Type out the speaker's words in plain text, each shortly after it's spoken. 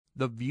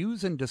The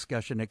views and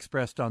discussion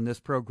expressed on this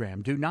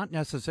program do not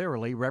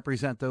necessarily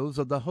represent those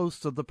of the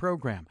hosts of the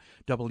program,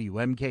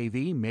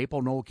 WMKV,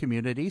 Maple Knoll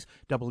Communities,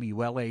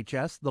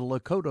 WLHS, the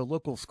Lakota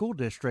Local School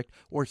District,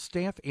 or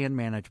staff and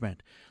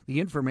management.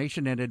 The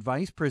information and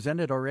advice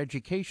presented are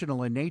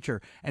educational in nature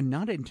and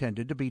not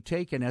intended to be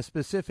taken as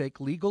specific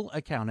legal,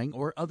 accounting,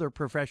 or other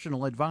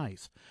professional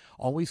advice.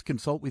 Always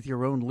consult with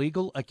your own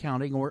legal,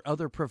 accounting, or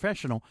other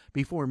professional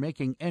before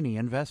making any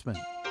investment.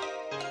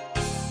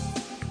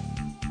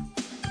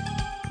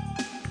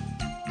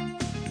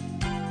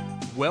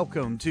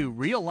 Welcome to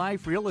Real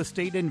Life Real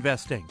Estate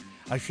Investing,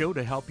 a show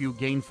to help you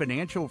gain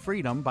financial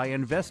freedom by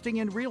investing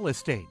in real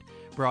estate.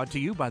 Brought to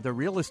you by the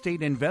Real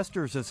Estate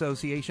Investors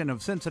Association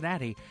of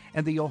Cincinnati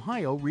and the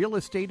Ohio Real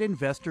Estate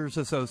Investors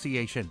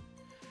Association.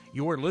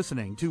 You're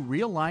listening to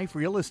Real Life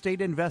Real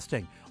Estate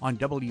Investing on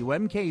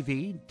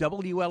WMKV,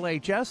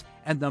 WLHS,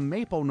 and the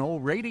Maple Knoll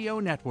Radio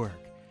Network.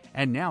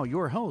 And now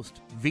your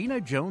host,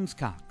 Vena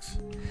Jones-Cox.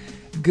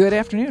 Good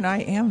afternoon.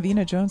 I am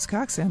Vena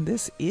Jones-Cox, and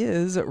this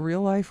is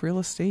Real Life Real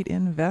Estate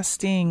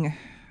Investing.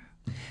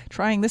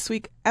 Trying this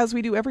week, as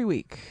we do every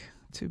week,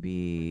 to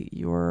be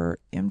your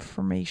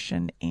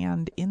information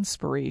and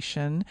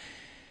inspiration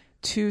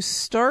to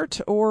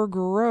start or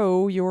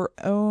grow your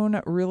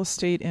own real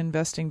estate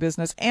investing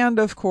business, and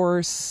of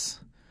course,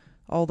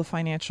 all the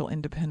financial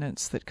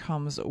independence that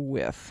comes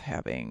with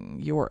having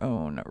your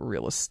own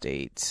real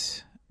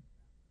estate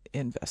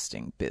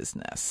investing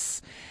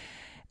business.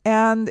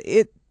 And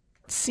it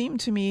seemed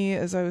to me,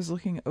 as I was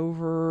looking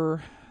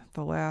over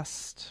the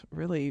last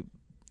really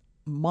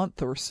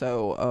month or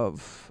so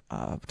of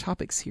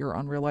topics here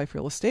on Real Life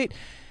Real Estate,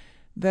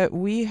 that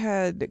we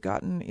had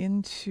gotten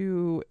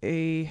into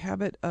a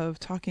habit of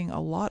talking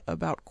a lot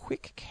about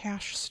quick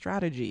cash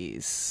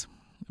strategies,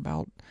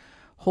 about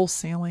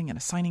wholesaling and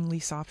assigning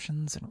lease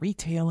options and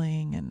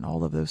retailing and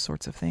all of those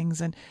sorts of things.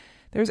 And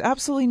there's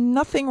absolutely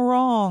nothing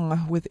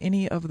wrong with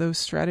any of those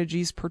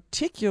strategies,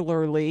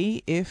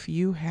 particularly if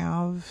you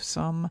have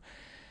some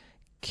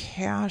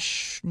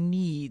cash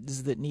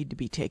needs that need to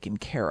be taken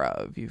care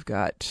of. You've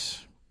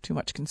got too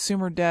much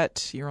consumer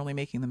debt, you're only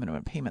making the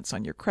minimum payments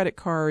on your credit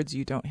cards,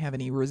 you don't have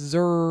any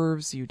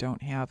reserves, you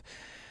don't have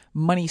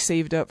money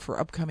saved up for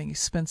upcoming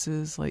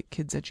expenses like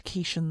kids'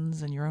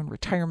 educations and your own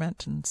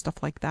retirement and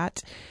stuff like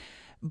that.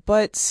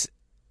 But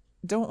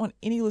don't want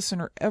any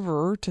listener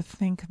ever to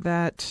think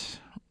that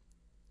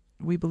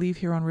we believe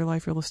here on Real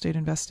Life Real Estate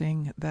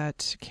Investing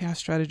that cash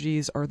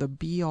strategies are the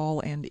be-all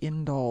and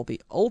end-all.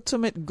 The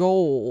ultimate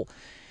goal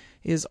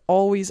is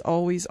always,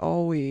 always,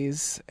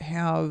 always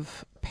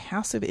have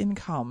passive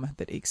income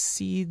that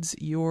exceeds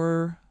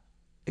your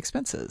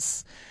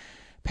expenses.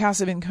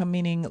 Passive income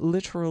meaning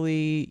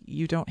literally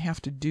you don't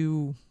have to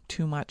do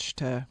too much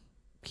to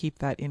keep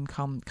that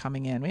income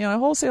coming in.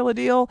 Wholesale a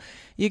deal,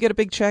 you get a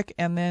big check,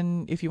 and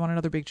then if you want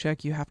another big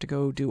check, you have to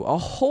go do a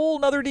whole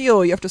nother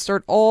deal. You have to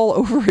start all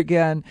over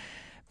again.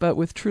 But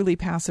with truly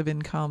passive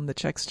income, the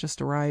checks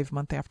just arrive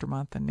month after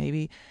month, and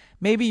maybe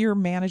you're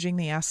managing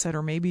the asset,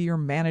 or maybe you're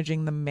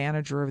managing the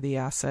manager of the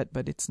asset,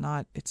 but it's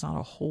not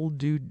a whole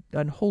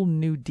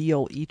new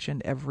deal each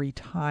and every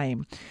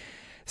time.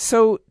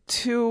 So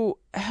to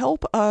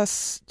help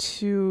us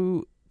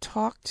to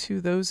talk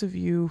to those of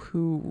you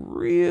who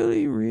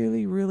really,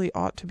 really, really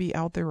ought to be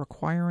out there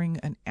acquiring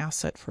an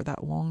asset for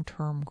that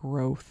long-term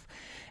growth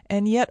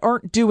and yet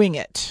aren't doing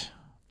it.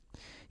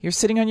 You're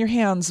sitting on your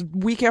hands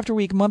week after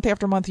week, month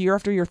after month, year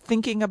after year,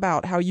 thinking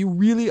about how you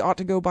really ought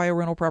to go buy a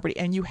rental property,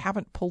 and you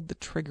haven't pulled the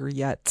trigger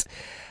yet.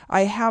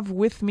 I have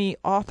with me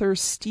author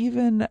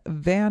Steven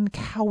Van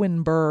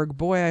Cowenberg.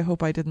 Boy, I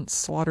hope I didn't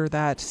slaughter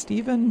that.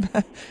 Steven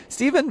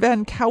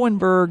Van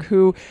Cowenberg,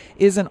 who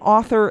is an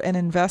author and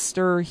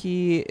investor.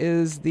 He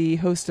is the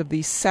host of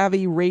the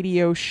Savvy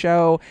Radio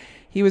Show.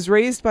 He was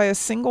raised by a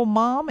single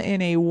mom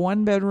in a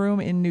one-bedroom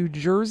in New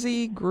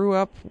Jersey, grew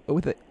up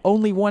with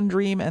only one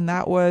dream, and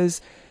that was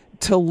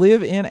to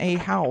live in a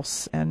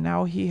house. And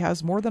now he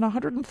has more than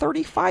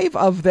 135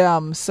 of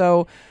them.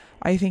 So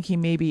I think he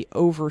maybe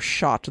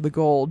overshot the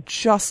goal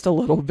just a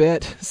little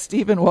bit.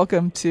 Steven,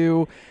 welcome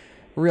to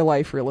Real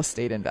Life Real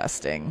Estate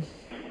Investing.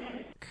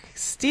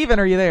 Steven,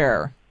 are you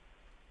there?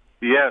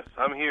 Yes,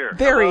 I'm here.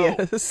 There Hello.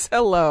 he is.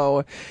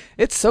 Hello.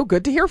 It's so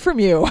good to hear from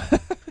you.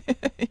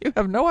 You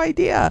have no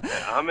idea.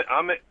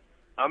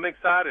 I'm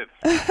excited.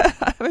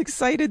 I'm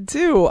excited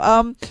too.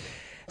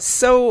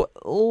 So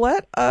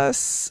let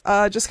us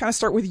just kind of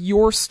start with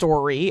your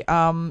story.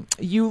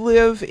 You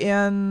live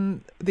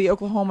in the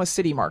Oklahoma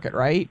City market,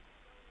 right?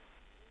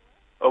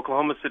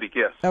 Oklahoma City,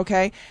 yes.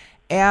 Okay.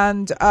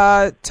 And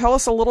tell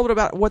us a little bit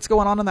about what's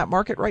going on in that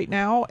market right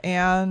now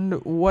and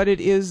what it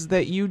is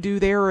that you do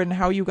there and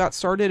how you got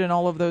started and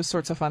all of those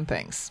sorts of fun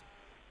things.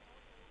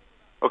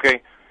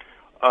 Okay.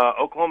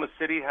 Oklahoma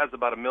City has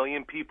about 1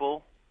 million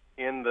people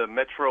in the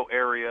metro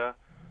area.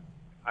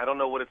 I don't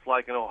know what it's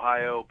like in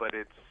Ohio, but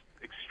it's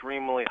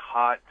extremely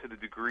hot to the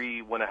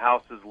degree when a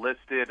house is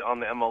listed on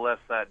the MLS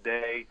that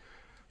day,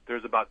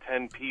 there's about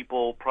 10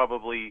 people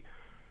probably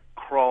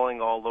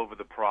crawling all over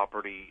the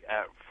property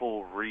at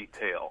full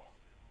retail.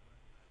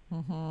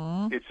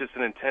 Mm-hmm. It's just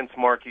an intense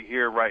market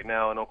here right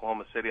now in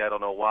Oklahoma City. I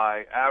don't know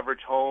why.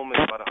 Average home is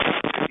about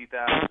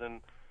 $150,000.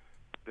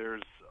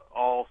 There's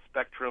all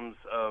spectrums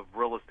of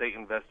real estate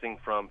investing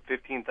from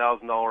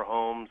 $15,000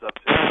 homes up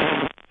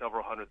to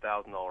several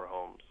 $100,000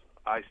 homes.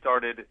 I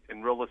started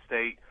in real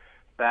estate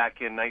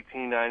back in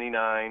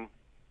 1999,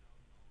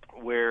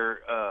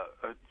 where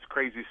it's a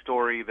crazy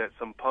story that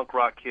some punk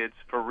rock kids,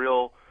 for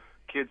real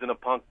kids in a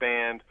punk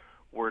band,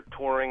 were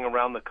touring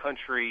around the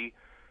country,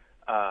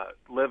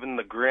 living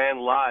the grand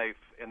life,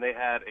 and they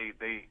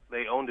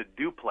owned a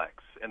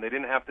duplex, and they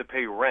didn't have to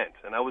pay rent.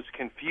 And I was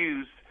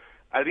confused.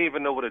 I didn't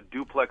even know what a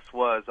duplex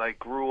was. I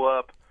grew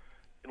up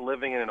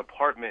living in an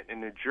apartment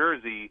in New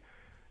Jersey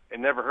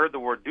and never heard the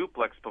word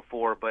duplex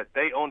before, but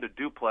they owned a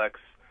duplex,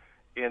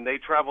 and they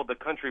traveled the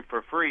country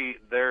for free.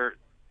 Their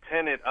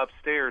tenant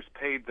upstairs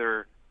paid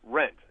their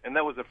rent, and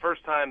that was the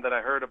first time that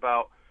I heard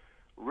about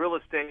real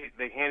estate.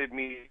 They handed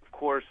me, of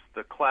course,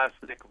 the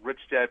classic Rich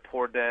Dad,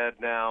 Poor Dad,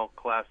 now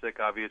classic,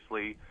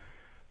 obviously.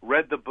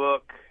 Read the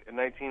book in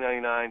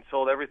 1999,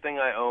 sold everything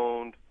I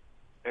owned,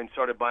 and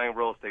started buying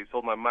real estate.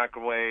 Sold my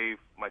microwave,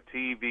 my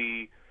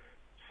TV,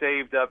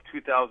 saved up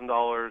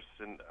 $2,000,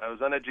 and I was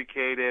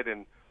uneducated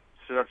and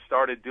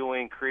started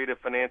doing creative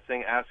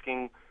financing,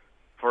 asking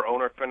for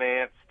owner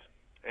financed,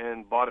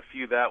 and bought a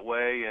few that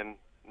way, and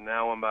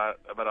now I'm about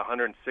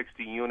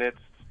 160 units,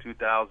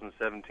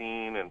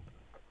 2017, and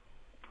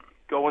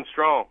going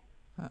strong.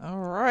 All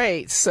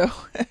right, so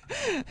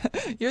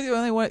you're the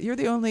only one. You're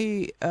the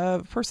only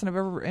person I've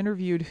ever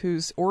interviewed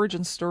whose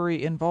origin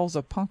story involves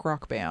a punk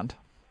rock band.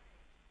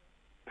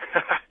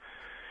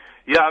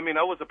 Yeah, I mean,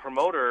 I was a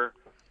promoter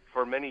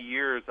for many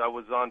years. I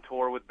was on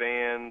tour with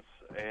bands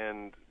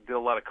and did a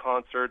lot of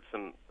concerts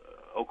in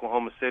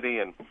Oklahoma City,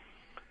 and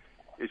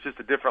it's just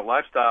a different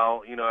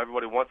lifestyle. You know,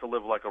 everybody wants to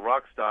live like a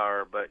rock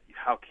star, but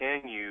how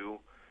can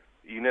you?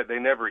 They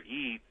never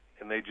eat,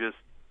 and they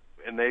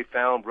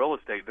found real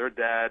estate. Their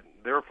dad,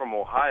 they were from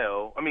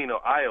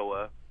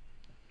Iowa,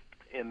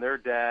 and their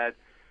dad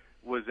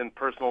was in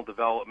personal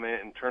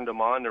development and turned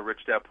them on to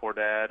Rich Dad, Poor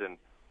Dad, and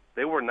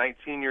they were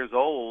 19 years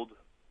old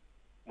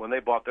when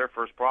they bought their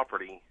first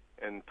property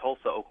in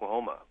Tulsa,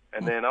 Oklahoma.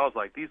 And then I was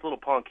like, these little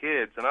punk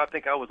kids, and I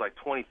think I was like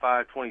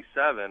 25,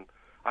 27.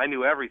 I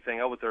knew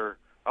everything. I was their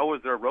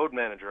road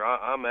manager.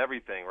 I'm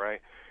everything, right?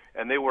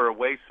 And they were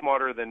way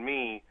smarter than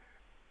me.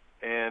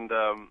 And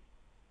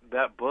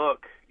that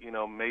book,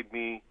 made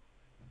me,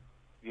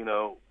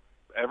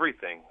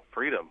 everything,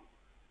 freedom.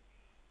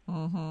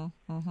 Mm-hmm.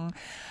 Mm-hmm.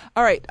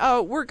 All right.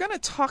 We're going to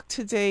talk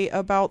today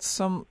about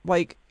some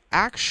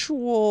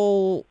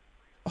actual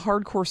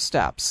hardcore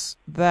steps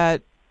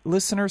that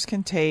listeners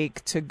can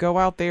take to go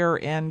out there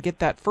and get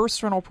that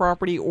first rental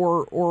property,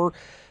 or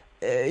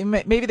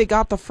maybe they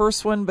got the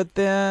first one, but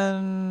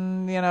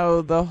then,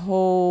 the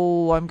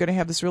whole I'm going to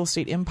have this real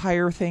estate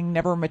empire thing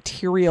never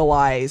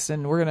materialized.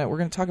 And we're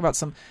going to talk about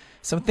some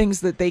things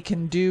that they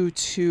can do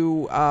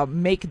to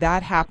make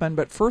that happen.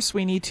 But first,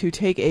 we need to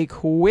take a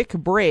quick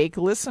break.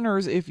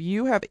 Listeners, if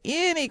you have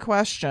any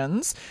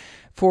questions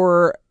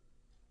for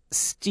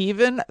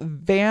Steven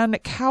Van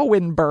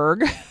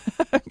Cowenberg,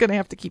 I'm going to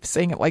have to keep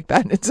saying it like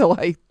that until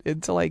I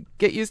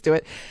get used to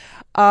it.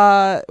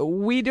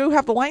 We do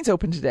have the lines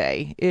open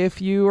today.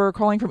 If you are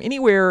calling from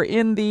anywhere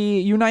in the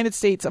United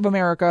States of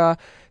America,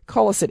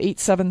 call us at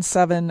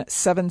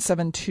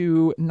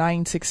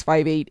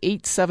 877-772-9658,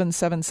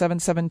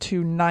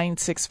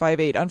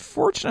 877-772-9658.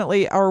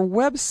 Unfortunately, our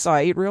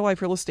website,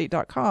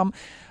 realliferealestate.com,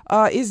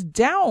 is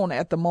down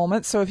at the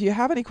moment. So if you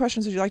have any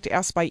questions that you'd like to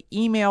ask by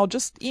email,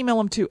 just email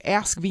them to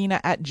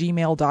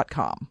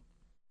askvina@gmail.com.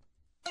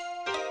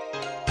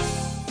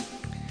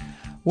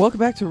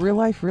 Welcome back to Real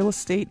Life Real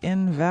Estate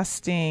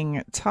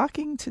Investing.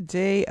 Talking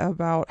today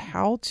about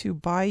how to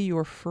buy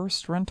your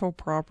first rental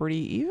property,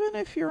 even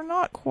if you're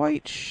not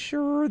quite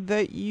sure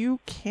that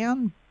you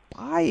can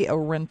buy a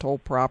rental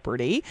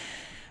property.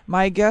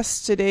 My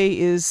guest today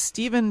is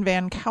Steven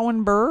Van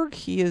Cowenberg.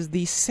 He is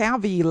the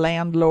Savvy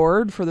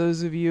Landlord. For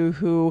those of you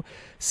who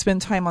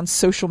spend time on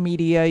social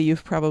media,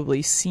 you've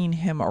probably seen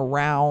him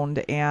around.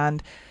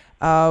 And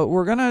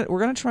we're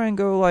gonna try and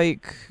go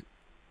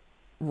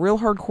real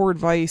hardcore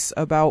advice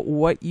about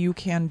what you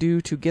can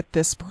do to get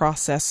this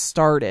process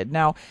started.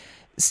 Now,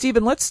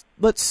 Steven, let's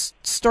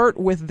start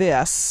with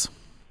this.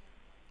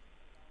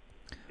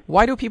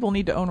 Why do people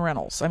need to own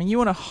rentals? I mean, you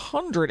own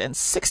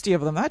 160 of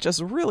them. That just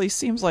really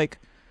seems like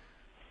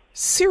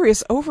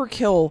serious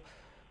overkill.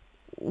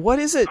 What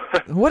is it?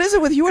 What is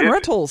it with you and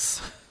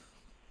rentals?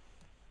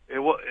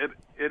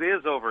 It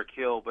is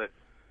overkill, but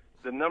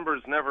the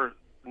numbers never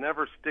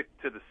stick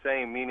to the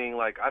same. Meaning,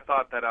 I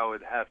thought that I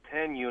would have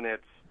 10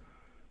 units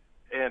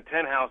and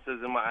 10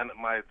 houses, and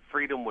my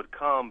freedom would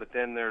come, but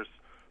then there's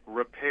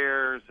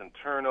repairs and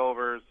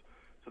turnovers.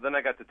 So then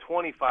I got to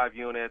 25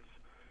 units,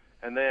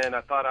 and then I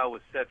thought I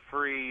was set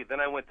free. Then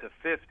I went to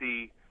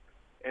 50,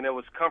 and it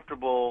was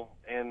comfortable,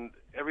 and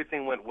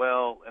everything went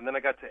well. And then I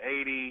got to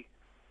 80,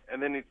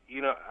 and then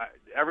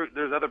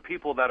there's other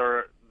people that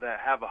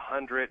have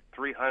 100,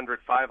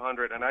 300,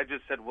 500, and I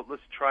just said, well,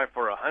 let's try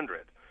for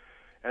 100.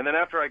 And then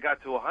after I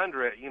got to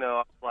 100, I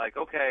was like,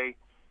 okay,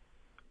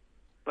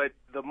 but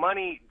the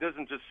money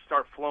doesn't just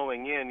start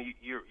flowing in.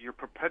 You're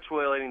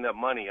perpetuating that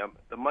money.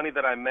 The money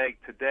that I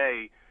make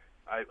today,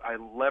 I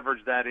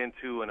leverage that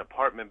into an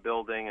apartment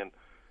building, and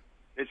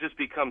it just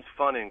becomes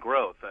fun and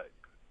growth.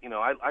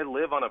 I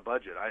live on a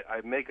budget.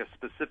 I make a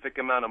specific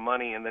amount of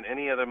money, and then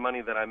any other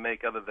money that I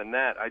make other than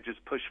that, I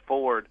just push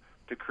forward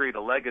to create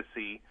a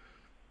legacy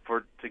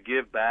to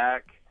give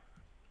back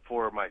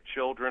for my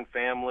children,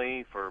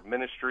 family, for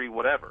ministry,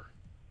 whatever.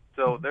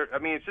 So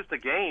it's just a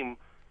game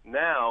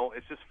now.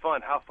 It's just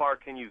fun. How far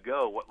can you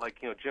go?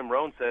 Jim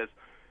Rohn says,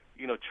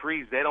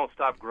 trees, they don't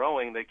stop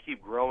growing. They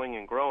keep growing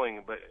and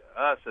growing. But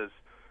us as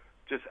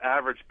just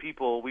average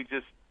people, we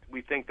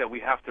think that we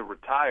have to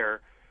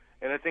retire.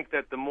 And I think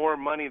that the more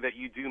money that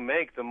you do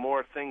make, the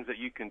more things that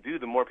you can do,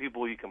 the more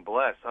people you can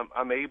bless.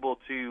 I'm able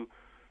to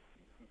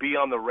be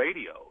on the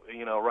radio,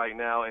 right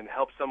now and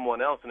help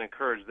someone else and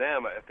encourage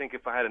them. I think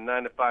if I had a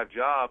 9-to-5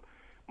 job,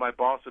 my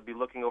boss would be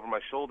looking over my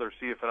shoulder,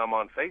 see if I'm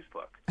on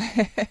Facebook.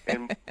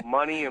 And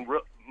money and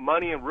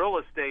real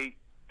estate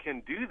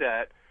can do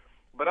that,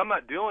 but I'm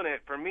not doing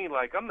it for me.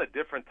 Like, I'm the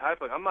different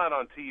type of. I'm not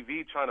on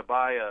TV trying to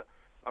buy a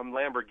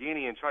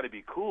Lamborghini and try to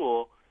be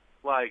cool.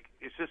 Like,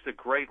 it's just a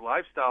great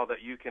lifestyle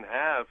that you can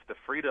have, the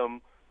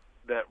freedom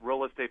that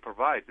real estate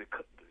provides.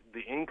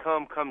 The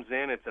income comes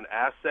in. It's an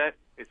asset.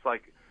 It's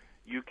like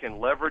you can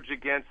leverage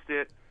against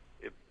it.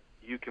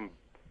 You can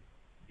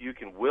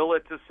will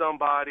it to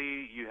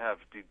somebody. You have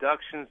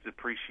deductions,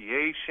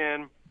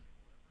 depreciation,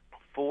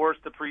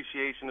 forced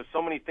depreciation. There's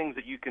so many things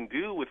that you can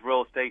do with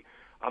real estate.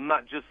 I'm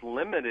not just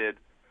limited.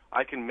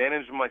 I can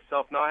manage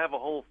myself. Now I have a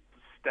whole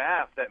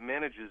staff that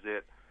manages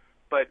it,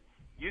 but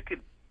you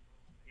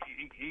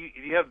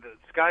have the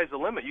sky's the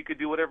limit. You could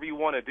do whatever you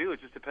want to do.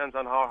 It just depends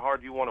on how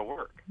hard you want to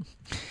work.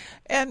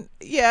 And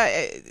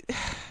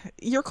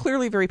you're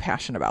clearly very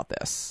passionate about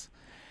this.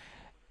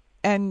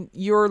 And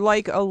you're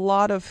like a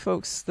lot of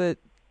folks that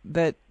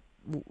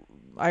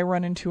I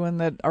run into and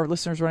that our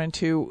listeners run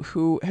into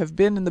who have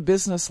been in the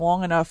business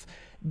long enough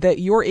that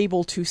you're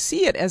able to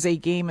see it as a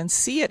game and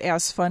see it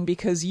as fun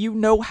because you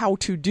know how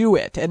to do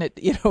it. And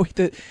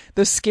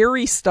the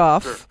scary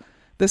stuff, Sure.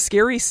 The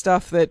scary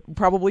stuff that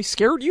probably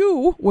scared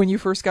you when you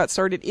first got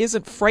started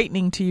isn't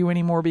frightening to you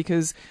anymore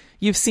because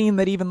you've seen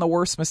that even the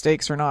worst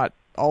mistakes are not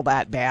all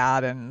that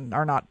bad and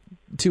are not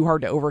too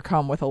hard to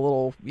overcome with a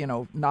little,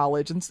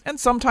 knowledge and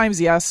sometimes,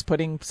 yes,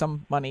 putting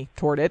some money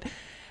toward it.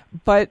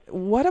 But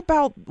what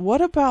about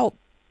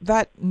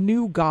that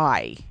new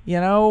guy?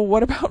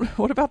 What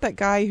about that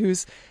guy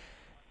who's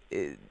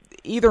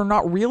either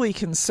not really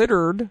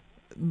considered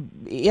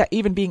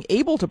even being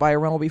able to buy a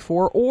rental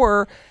before,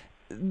 or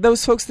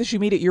those folks that you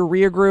meet at your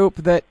RIA group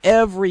that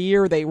every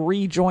year they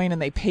rejoin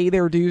and they pay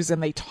their dues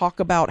and they talk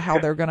about how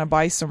they're going to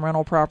buy some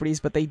rental properties,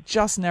 but they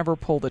just never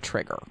pull the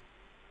trigger?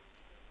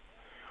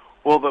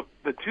 Well,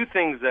 the two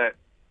things that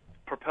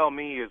propel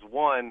me is,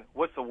 one,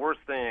 what's the worst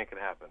thing that could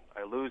happen?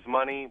 I lose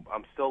money,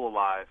 I'm still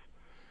alive.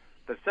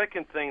 The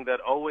second thing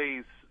that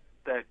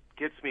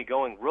gets me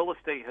going, real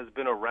estate has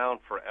been around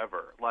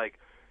forever. Like,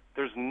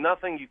 there's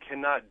nothing you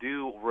cannot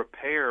do,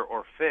 repair,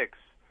 or fix.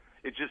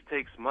 It just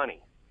takes money.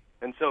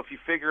 And so if you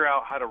figure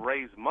out how to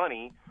raise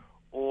money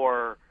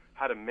or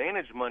how to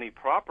manage money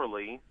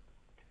properly,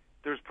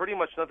 there's pretty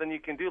much nothing you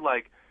can do.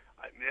 Like,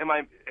 am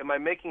I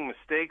making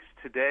mistakes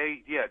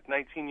today? Yeah,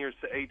 18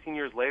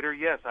 years later,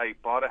 yes, I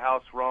bought a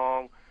house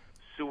wrong,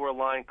 sewer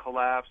line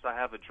collapsed, I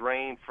have a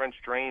French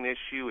drain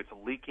issue, it's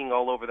leaking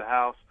all over the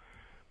house.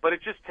 But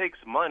it just takes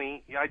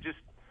money.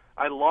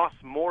 I lost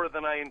more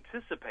than I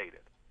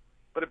anticipated.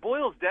 But it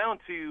boils down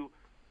to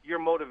your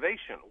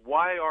motivation.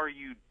 Why are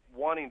you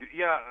wanting to?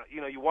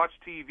 You watch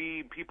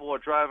TV, people are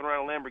driving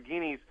around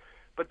Lamborghinis,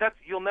 but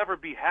you'll never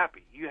be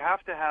happy. You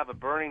have to have a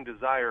burning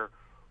desire.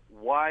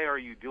 Why are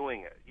you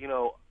doing it?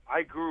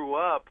 I grew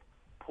up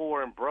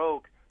poor and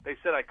broke. They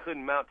said I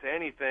couldn't mount to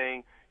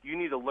anything. You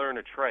need to learn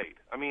a trade.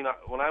 I mean,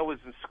 when I was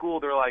in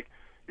school, they're like,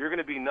 you're going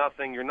to be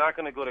nothing. You're not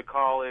going to go to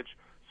college,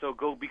 so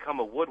go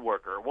become a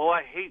woodworker. Well,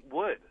 I hate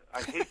wood.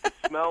 I hate the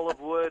smell of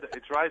wood.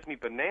 It drives me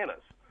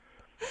bananas.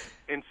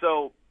 And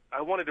so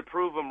I wanted to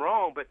prove them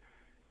wrong, but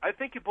I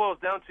think it boils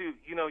down to,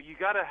 you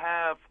got to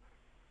have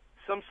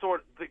some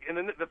sort. And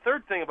then the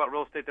third thing about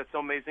real estate that's so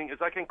amazing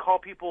is I can call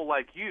people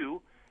like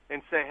you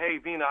and say, hey,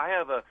 Vina, I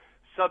have a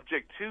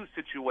subject to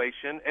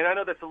situation. And I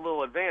know that's a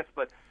little advanced,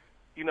 but,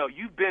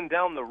 you've been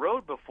down the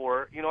road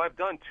before. I've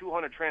done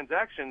 200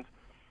 transactions.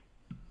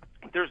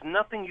 There's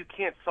nothing you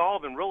can't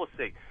solve in real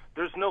estate.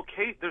 There's no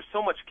case. There's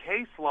so much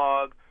case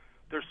log.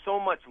 There's so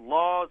much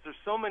laws. There's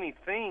so many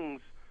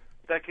things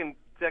that can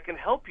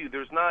help you.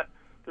 There's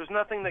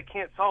nothing that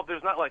can't solve.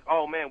 There's not like,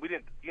 oh man, we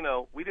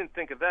didn't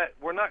think of that.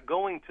 We're not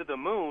going to the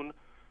moon.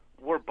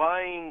 We're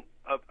buying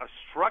a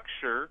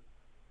structure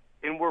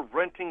and we're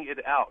renting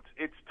it out.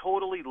 It's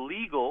totally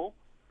legal,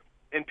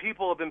 and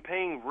people have been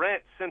paying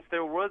rent since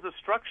there was a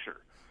structure.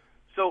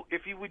 So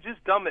if you would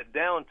just dumb it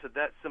down to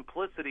that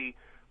simplicity,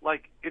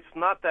 like, it's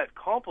not that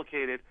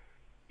complicated.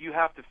 You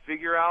have to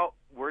figure out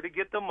where to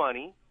get the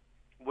money,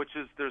 which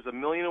is there's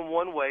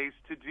 1,000,001 ways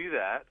to do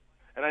that.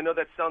 And I know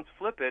that sounds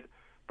flippant,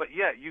 but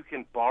yeah, you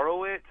can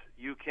borrow it.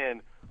 You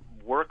can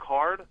work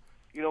hard.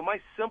 You know,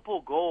 my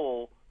simple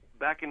goal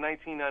back in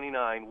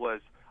 1999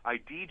 was I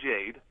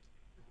DJ'd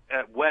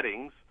at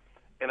weddings,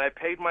 and I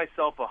paid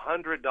myself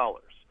 $100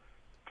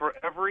 for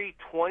every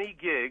 20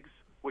 gigs,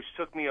 which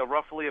took me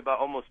roughly about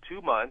almost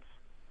 2 months.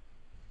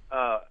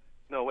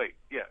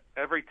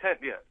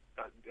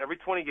 Every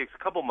 20 gigs,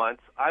 a couple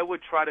months, I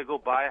would try to go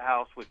buy a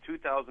house with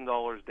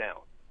 $2,000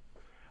 down.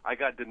 I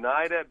got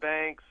denied at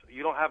banks.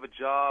 You don't have a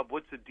job.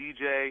 What's a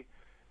DJ?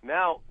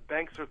 Now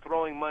banks are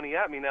throwing money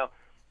at me. Now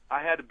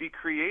I had to be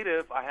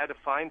creative. I had to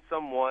find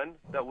someone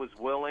that was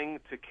willing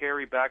to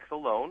carry back the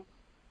loan,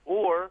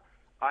 or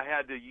I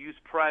had to use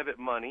private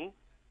money,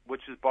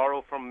 which is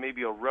borrow from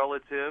maybe a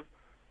relative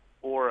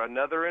or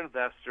another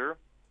investor,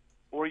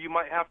 or you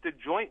might have to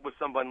joint with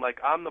someone like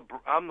I'm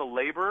the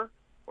labor,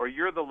 or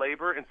you're the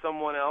labor, and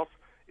someone else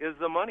is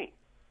the money.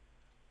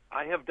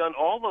 I have done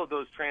all of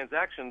those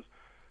transactions.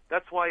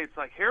 That's why it's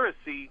like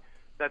heresy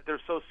that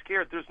they're so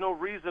scared. There's no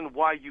reason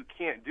why you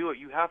can't do it.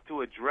 You have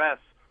to address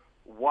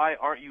why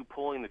aren't you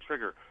pulling the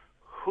trigger.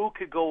 Who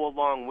could go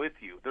along with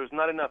you? There's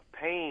not enough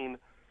pain.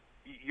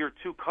 You're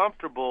too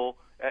comfortable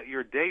at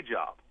your day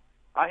job.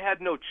 I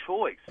had no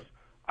choice.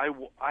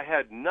 I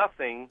had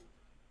nothing,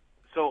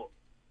 so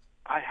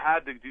I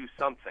had to do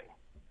something.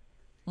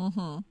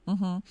 Mm-hmm.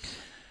 Mm-hmm.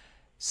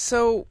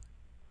 So,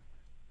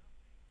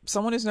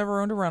 someone who's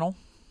never owned a rental,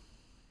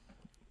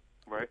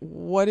 right?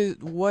 What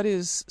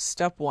is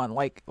step one?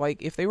 Like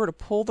if they were to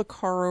pull the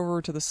car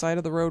over to the side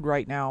of the road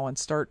right now and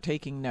start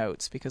taking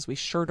notes, because we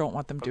sure don't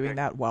want them doing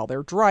that while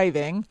they're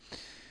driving.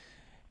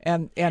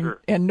 And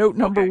note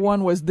number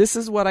one was, this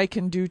is what I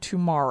can do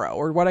tomorrow,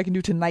 or what I can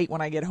do tonight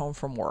when I get home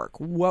from work.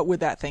 What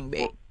would that thing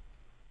be?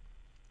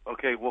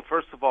 Well,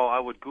 first of all, I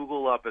would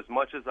Google up as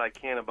much as I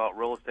can about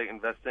real estate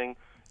investing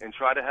and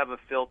try to have a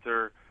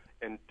filter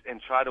and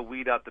try to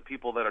weed out the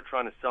people that are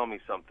trying to sell me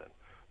something.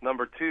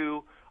 Number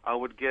two, I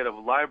would get a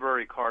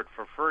library card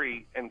for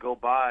free and go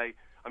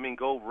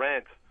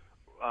rent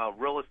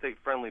real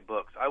estate-friendly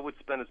books. I would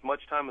spend as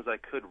much time as I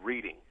could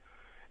reading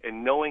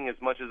and knowing as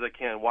much as I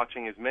can,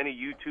 watching as many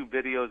YouTube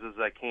videos as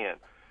I can.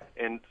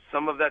 And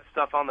some of that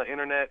stuff on the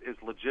internet is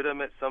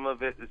legitimate. Some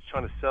of it is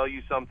trying to sell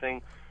you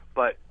something,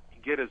 but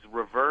get as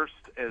reversed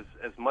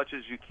as much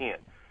as you can.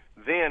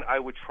 Then I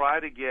would try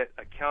to get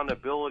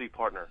accountability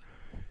partner.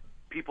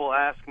 People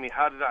ask me,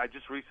 I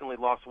just recently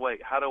lost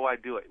weight. How do I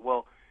do it?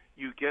 Well,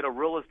 you get a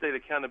real estate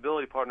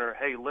accountability partner.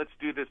 Hey, let's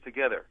do this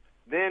together.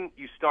 Then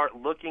you start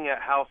looking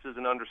at houses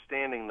and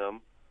understanding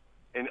them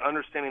and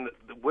understanding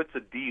what's a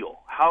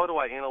deal. How do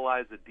I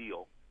analyze a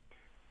deal?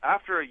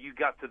 After you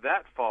got to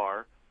that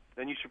far,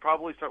 then you should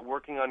probably start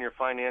working on your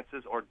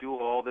finances or do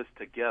all this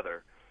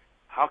together.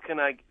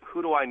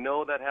 Who do I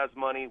know that has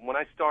money? When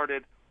I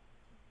started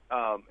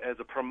as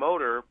a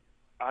promoter,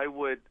 I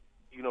would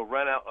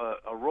rent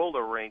out a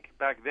roller rink.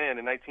 Back then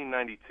in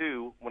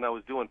 1992, when I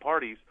was doing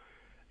parties,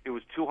 it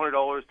was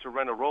 $200 to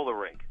rent a roller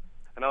rink.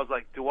 And I was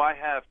like, do I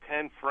have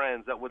 10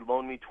 friends that would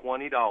loan me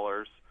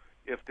 $20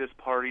 if this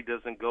party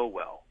doesn't go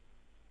well?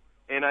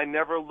 And I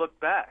never looked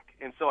back.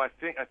 And so I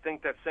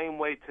think that same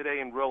way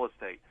today in real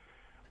estate.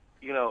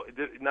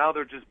 Now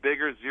they're just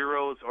bigger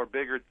zeros or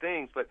bigger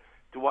things, but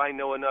do I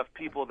know enough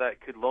people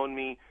that could loan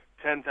me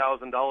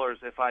 $10,000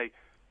 if I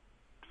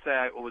say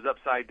I was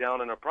upside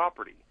down in a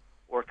property?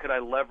 Or could I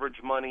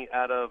leverage money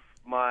out of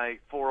my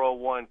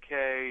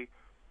 401k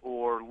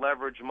or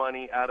leverage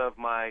money out of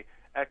my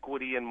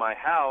equity in my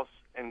house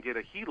and get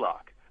a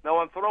HELOC? Now,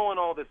 I'm throwing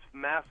all this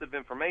massive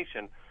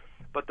information,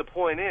 but the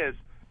point is,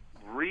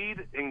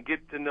 read and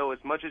get to know as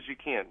much as you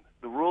can.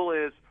 The rule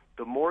is,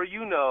 the more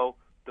you know,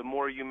 the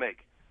more you make.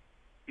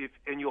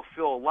 And you'll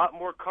feel a lot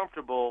more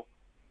comfortable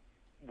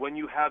when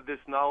you have this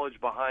knowledge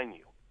behind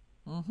you.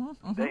 Mm-hmm,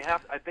 mm-hmm.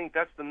 I think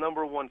that's the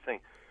number one thing.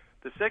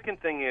 The second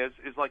thing is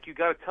like you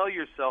got to tell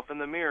yourself in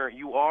the mirror,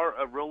 you are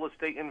a real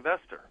estate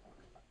investor,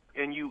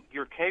 and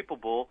you're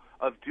capable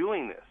of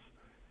doing this.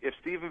 If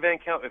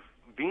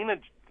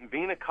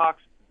Vina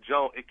Cox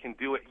Jones, it can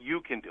do it,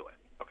 you can do it,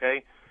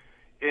 okay?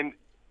 And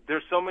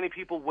there's so many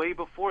people way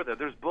before that.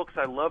 There's books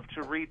I love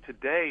to read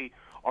today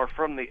are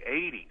from the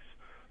 80s.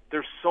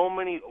 There's so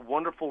many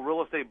wonderful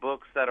real estate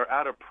books that are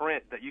out of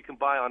print that you can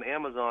buy on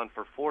Amazon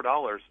for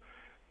 $4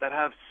 that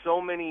have so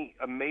many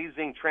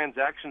amazing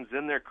transactions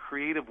in their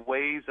creative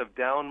ways of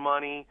down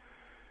money.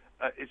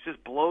 It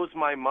just blows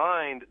my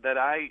mind that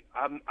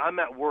I'm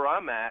at where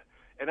I'm at,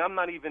 and I'm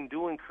not even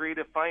doing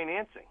creative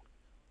financing.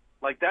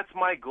 Like, that's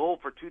my goal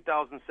for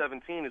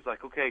 2017 is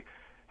like, okay,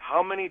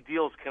 how many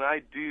deals can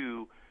I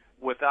do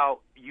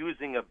without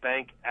using a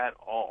bank at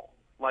all?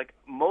 Like,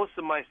 most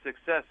of my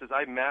success is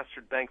I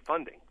mastered bank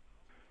funding.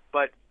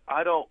 But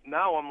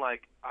now I'm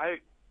like,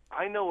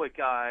 I know a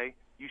guy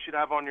you should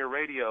have on your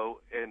radio,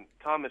 and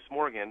Thomas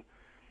Morgan.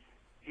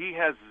 He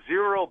has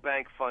 0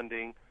 bank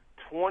funding,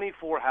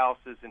 24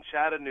 houses in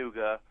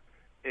Chattanooga,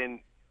 and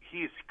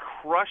he's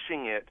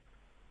crushing it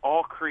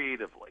all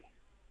creatively.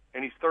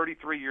 and he's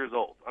 33 years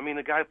old. I mean,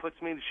 the guy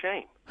puts me to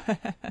shame.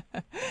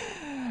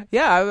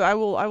 Yeah, I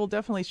will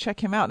definitely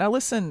check him out. Now,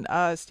 listen,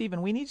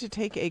 Stephen, we need to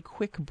take a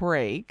quick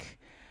break.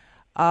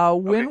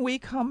 When we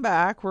come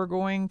back, we're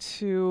going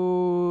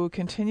to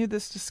continue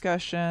this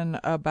discussion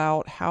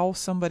about how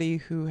somebody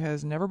who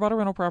has never bought a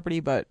rental property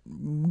but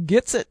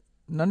gets it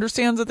and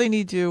understands that they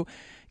need to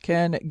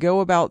can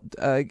go about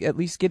at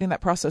least getting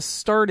that process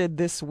started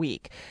this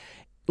week.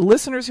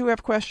 Listeners who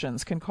have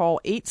questions can call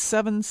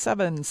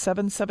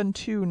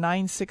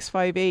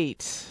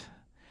 877-772-9658.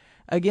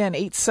 Again,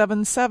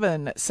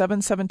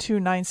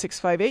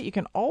 877-772-9658. You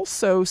can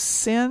also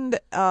send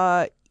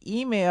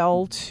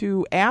email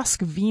to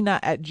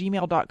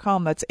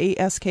askvina@gmail.com. That's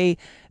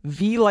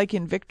ASKV like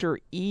in Victor,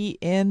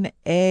 ENA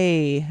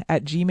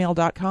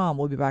 @gmail.com.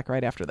 We'll be back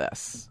right after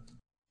this.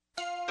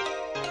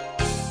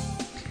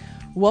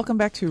 Welcome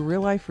back to Real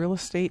Life Real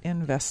Estate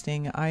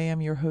Investing. I am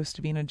your host,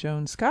 Vina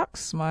Jones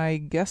Cox. My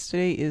guest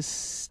today is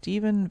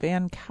Stephen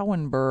Van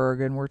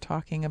Cowenberg, and we're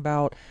talking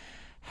about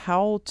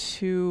how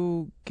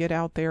to get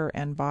out there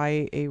and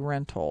buy a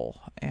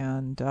rental.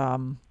 And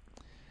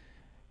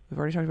we've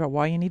already talked about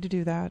why you need to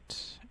do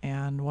that.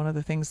 And one of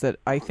the things that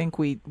I think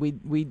we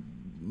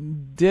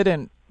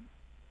didn't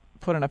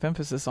put enough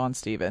emphasis on,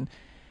 Stephen,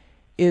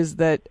 is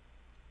that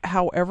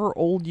however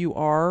old you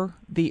are,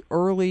 the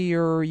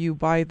earlier you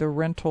buy the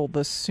rental,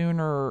 the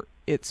sooner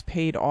it's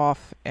paid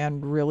off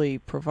and really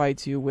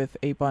provides you with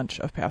a bunch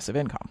of passive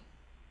income.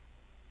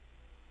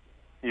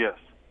 Yes.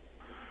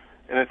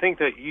 And I think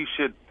that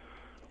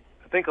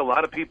I think a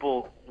lot of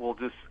people will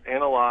just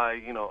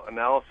analyze,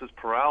 analysis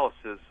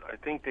paralysis. I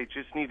think they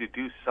just need to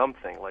do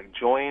something, like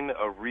join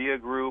a RIA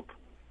group.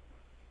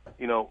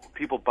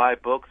 People buy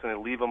books and they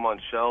leave them on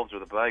shelves, or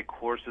they buy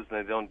courses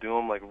and they don't do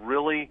them. Like,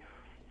 really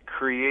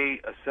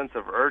create a sense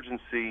of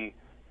urgency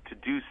to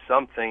do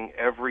something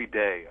every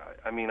day.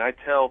 I mean, I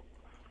tell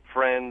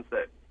friends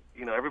that,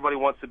 everybody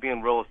wants to be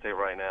in real estate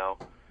right now,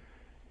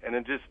 and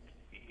it just,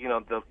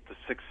 the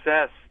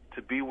success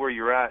to be where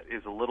you're at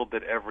is a little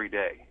bit every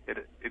day.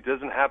 It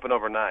doesn't happen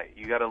overnight.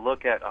 You got to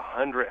look at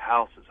 100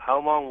 houses. How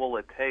long will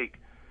it take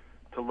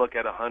to look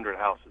at 100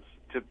 houses?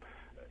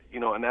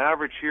 An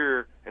average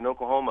here in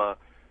Oklahoma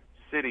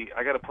City,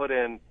 I got to put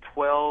in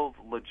 12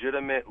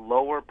 legitimate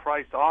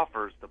lower-priced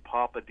offers to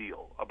pop a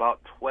deal,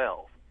 about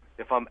 12,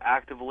 if I'm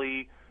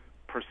actively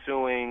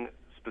pursuing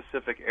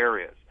specific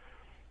areas.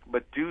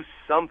 But do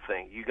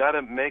something. You got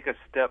to make a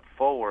step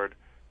forward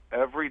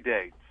every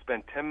day.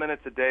 Spend 10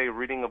 minutes a day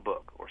reading a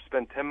book, or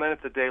spend 10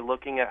 minutes a day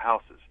looking at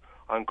houses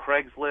on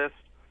Craigslist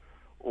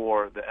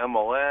or the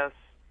MLS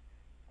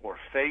or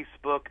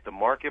Facebook, the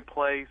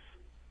marketplace.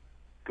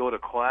 Go to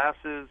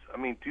classes. I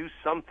mean, do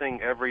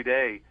something every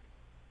day.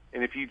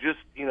 And if you just,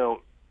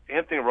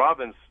 Anthony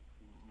Robbins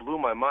blew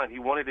my mind. He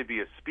wanted to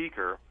be a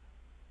speaker,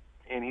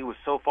 and he was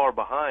so far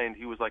behind.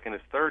 He was like in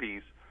his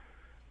 30s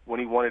when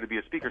he wanted to be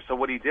a speaker. So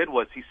what he did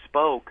was he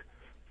spoke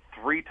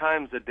 3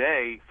 times a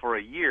day for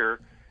a year,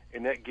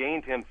 and that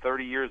gained him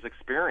 30 years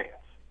experience.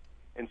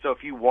 And so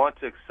if you want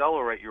to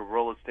accelerate your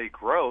real estate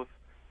growth,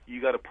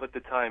 you got to put the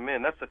time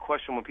in. That's the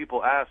question when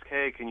people ask,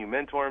 hey, can you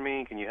mentor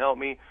me? Can you help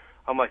me?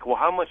 I'm like, well,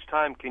 how much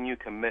time can you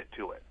commit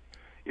to it?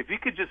 If you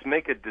could just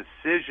make a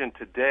decision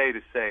today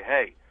to say,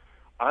 hey,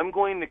 I'm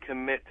going to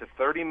commit to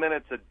 30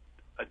 minutes a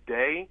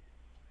day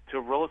to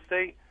real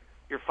estate,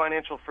 your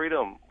financial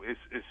freedom is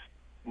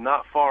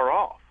not far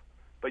off.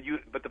 But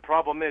the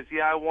problem is,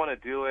 I want to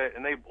do it,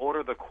 and they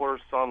order the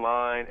course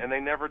online, and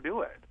they never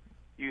do it.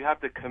 You have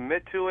to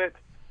commit to it,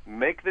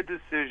 make the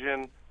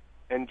decision,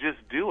 and just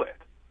do it.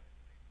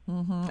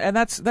 Mm-hmm. And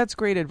that's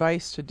great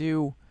advice, to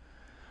do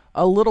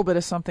a little bit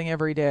of something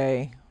every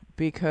day,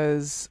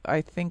 because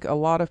I think a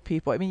lot of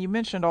people, you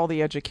mentioned all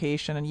the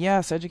education, and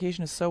yes,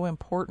 education is so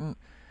important,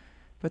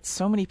 but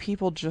so many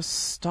people just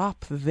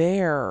stop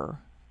there.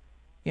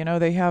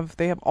 They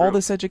have all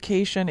this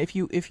education. If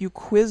you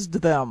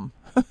quizzed them,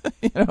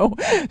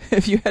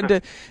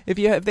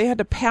 if they had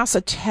to pass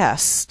a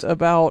test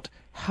about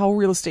how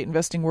real estate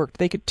investing worked,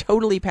 they could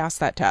totally pass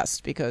that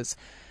test because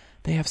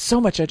they have so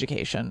much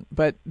education,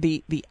 but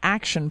the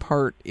action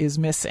part is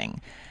missing.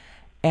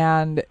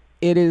 And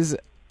it is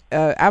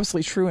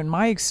absolutely true in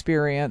my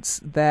experience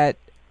that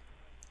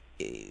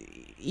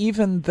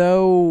even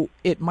though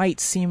it might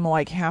seem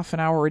like half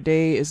an hour a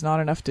day is not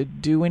enough to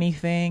do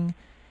anything,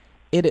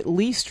 it at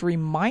least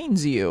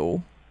reminds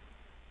you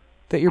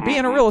that you're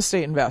being a real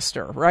estate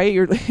investor, right?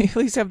 You at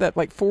least have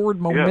that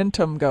forward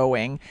momentum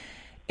going.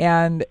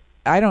 And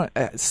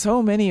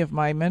so many of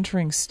my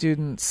mentoring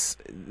students,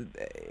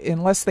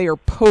 unless they are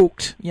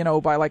poked,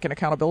 by an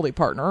accountability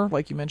partner,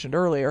 like you mentioned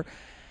earlier,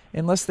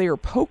 unless they are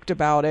poked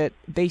about it,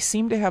 they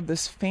seem to have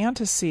this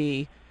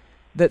fantasy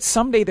that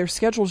someday their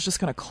schedule is just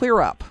going to clear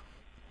up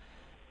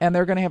and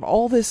they're going to have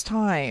all this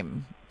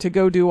time to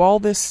go do all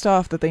this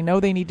stuff that they know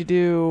they need to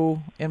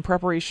do in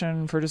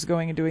preparation for just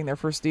going and doing their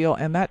first deal.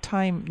 And that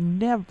time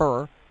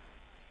never,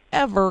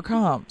 ever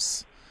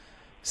comes.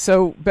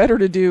 So better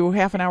to do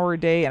half an hour a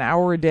day, an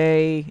hour a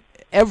day,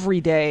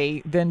 every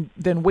day than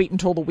wait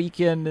until the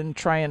weekend and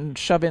try and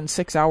shove in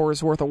 6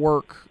 hours worth of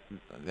work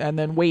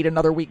then wait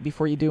another week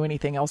before you do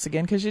anything else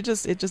again, because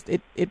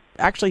it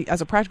actually,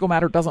 as a practical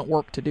matter, doesn't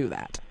work to do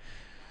that.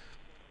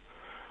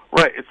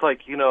 Right. It's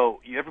like,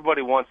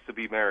 everybody wants to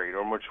be married,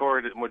 or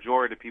majority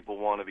of people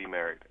want to be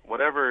married,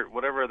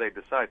 whatever they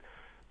decide.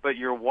 But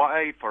your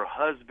wife or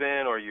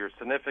husband or your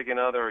significant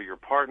other or your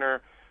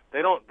partner,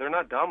 they're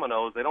not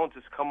dominoes. They don't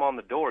just come on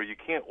the door. You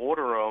can't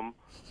order them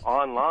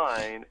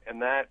online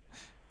and that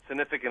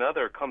significant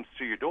other comes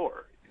to your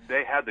door.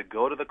 They had to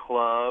go to the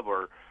club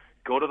or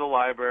go to the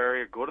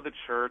library or go to the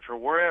church or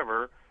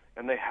wherever,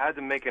 and they had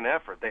to make an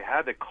effort. They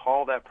had to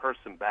call that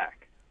person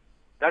back.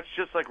 That's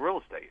just like real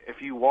estate.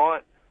 If you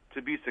want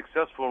to be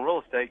successful in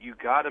real estate, you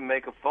got to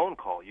make a phone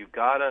call. You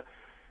got to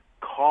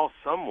call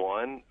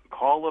someone,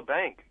 call a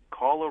bank,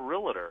 call a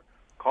realtor,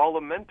 call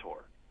a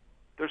mentor.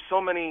 There's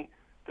so many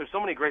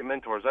great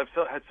mentors. I've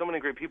had so many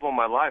great people in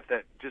my life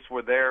that just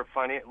were there,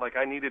 like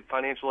I needed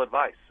financial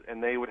advice,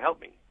 and they would help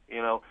me,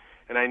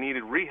 and I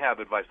needed rehab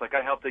advice. Like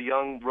I helped a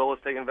young real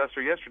estate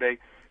investor yesterday.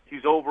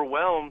 He's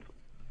overwhelmed,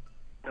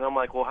 and I'm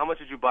like, well, how much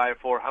did you buy it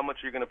for? How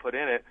much are you going to put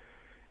in it?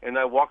 And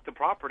I walked the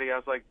property. I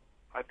was like,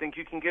 I think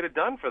you can get it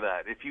done for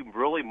that. If you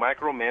really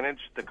micromanage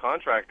the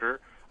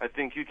contractor, I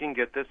think you can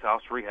get this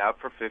house rehab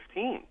for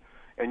 $15,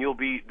 and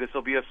this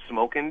will be a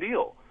smoking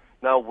deal.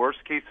 Now,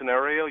 worst case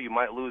scenario, you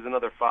might lose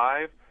another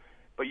 $5,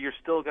 but you're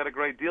still got a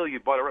great deal. You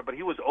bought it right, but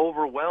he was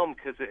overwhelmed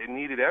because it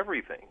needed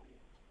everything.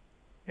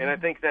 And I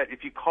think that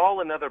if you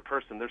call another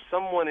person, there's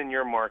someone in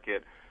your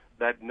market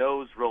that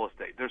knows real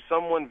estate. There's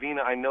someone,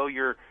 Vina, I know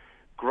you're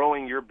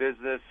growing your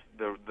business,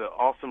 the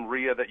awesome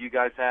RIA that you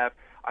guys have.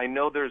 I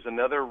know there's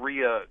another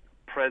RIA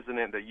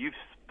president that you've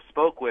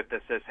spoke with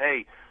that says,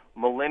 hey,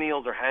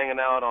 millennials are hanging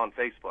out on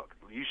Facebook.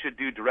 You should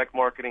do direct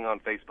marketing on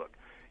Facebook.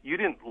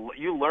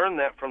 You learned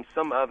that from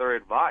some other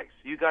advice.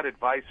 You got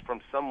advice from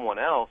someone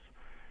else.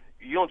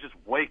 You don't just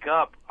wake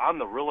up, I'm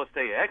the real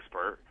estate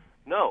expert.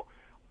 No,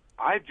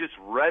 I've just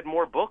read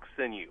more books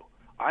than you.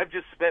 I've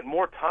just spent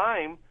more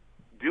time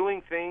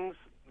doing things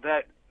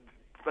that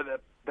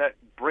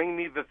bring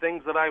me the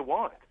things that I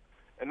want.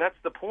 And that's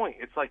the point.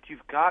 It's like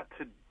you've got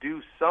to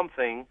do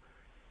something,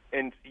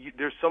 and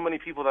there's so many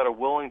people that are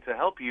willing to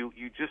help you.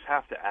 You just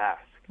have to ask.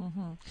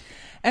 Mm-hmm.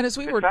 And as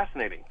we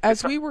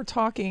were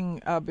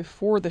talking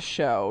before the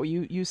show,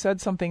 you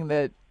said something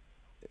that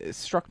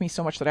struck me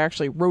so much that I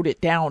actually wrote it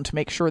down to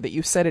make sure that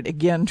you said it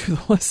again to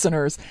the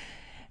listeners.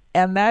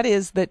 And that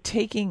is that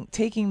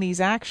taking these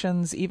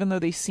actions, even though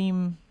they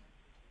seem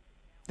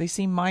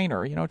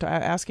minor, to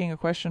asking a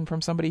question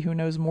from somebody who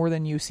knows more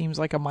than you seems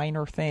like a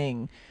minor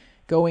thing.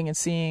 Going and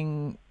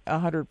seeing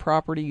 100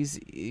 properties,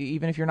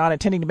 even if you're not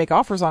intending to make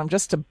offers on them,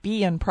 just to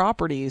be in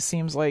properties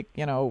seems like,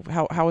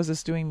 how is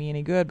this doing me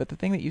any good? But the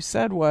thing that you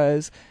said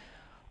was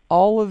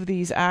all of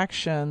these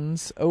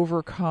actions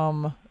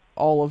overcome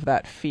all of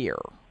that fear.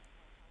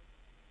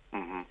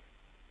 Mm-hmm.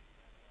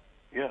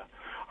 Yeah.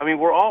 I mean,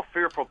 we're all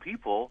fearful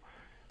people.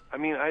 I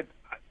mean,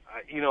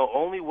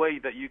 only way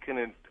that you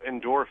can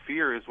endure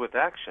fear is with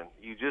action.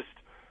 You just,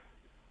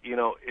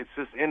 it's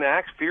just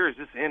fear is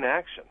just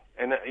inaction.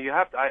 And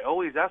I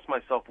always ask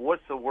myself,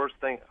 what's the worst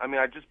thing? I mean,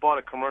 I just bought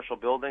a commercial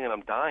building and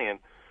I'm dying.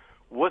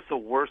 What's the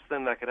worst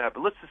thing that could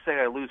happen? Let's just say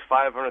I lose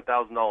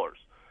 $500,000.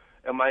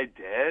 Am I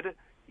dead?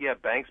 Yeah,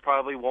 banks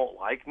probably won't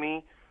like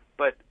me,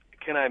 but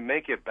can I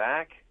make it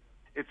back?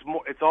 It's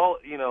all,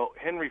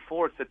 Henry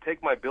Ford said,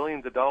 take my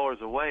billions of dollars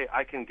away.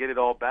 I can get it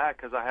all back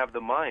because I have the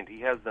mind.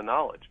 He has the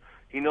knowledge.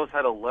 He knows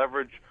how to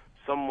leverage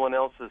someone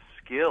else's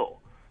skill,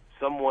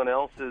 someone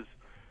else's,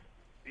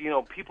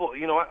 people,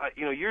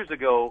 years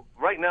ago,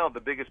 right now, the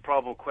biggest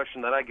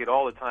question that I get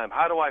all the time,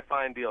 how do I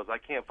find deals? I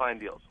can't find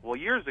deals. Well,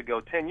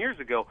 10 years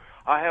ago,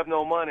 I have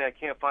no money. I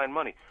can't find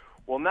money.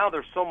 Well, now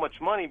there's so much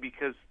money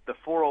because the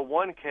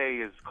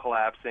 401k is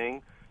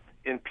collapsing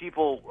and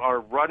people are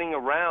running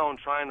around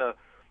trying to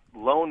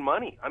loan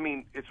money. I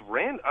mean, it's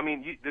random. I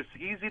mean, it's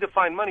easy to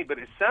find money, but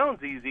it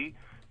sounds easy,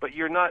 but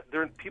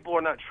people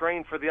are not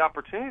trained for the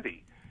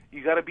opportunity.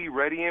 You got to be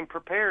ready and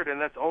prepared,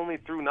 and that's only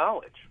through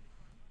knowledge.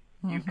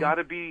 Mm-hmm. You've got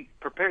to be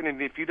prepared.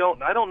 And if you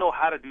don't, I don't know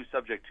how to do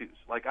subject twos.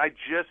 Like I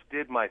just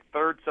did my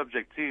third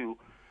subject two,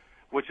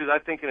 which is, I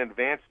think, an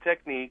advanced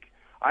technique.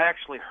 I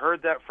actually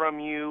heard that from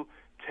you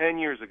 10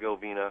 years ago,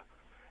 Vina.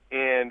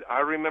 And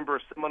I remember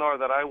a seminar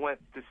that I went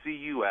to see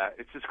you at.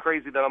 It's just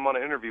crazy that I'm on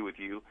an interview with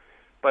you.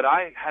 But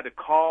I had to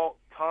call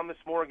Thomas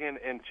Morgan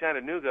in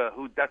Chattanooga,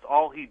 who that's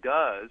all he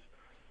does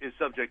is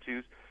subject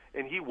twos.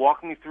 And he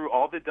walked me through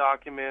all the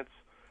documents.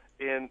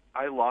 And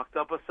I locked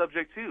up a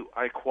subject two.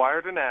 I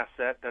acquired an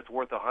asset that's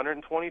worth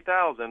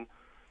 $120,000,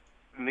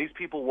 and these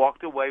people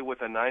walked away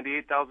with a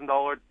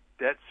 $98,000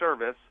 debt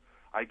service.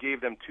 I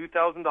gave them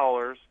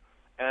 $2,000,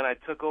 and I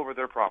took over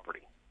their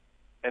property.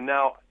 And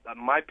now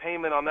my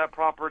payment on that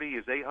property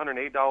is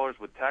 $808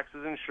 with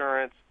taxes and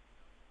insurance,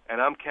 and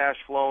I'm cash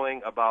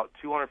flowing about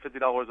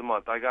 $250 a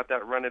month. I got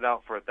that rented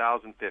out for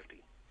 $1,050.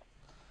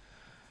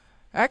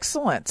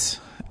 Excellent.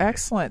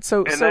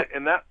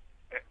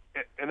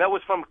 And that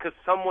was because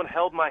someone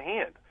held my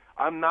hand.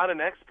 I'm not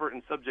an expert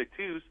in subject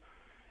twos,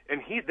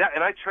 And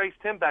I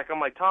traced him back. I'm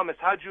like, Thomas,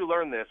 how'd you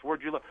learn this?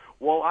 Where'd you learn?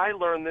 Well, I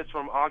learned this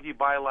from Augie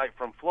Bylight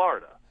from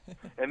Florida.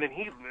 And then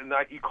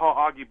you call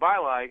Augie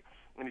Bylight,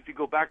 and if you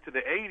go back to the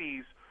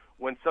 80s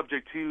when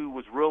Subject 2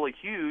 was really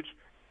huge,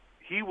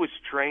 he was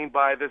trained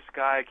by this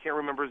guy, I can't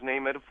remember his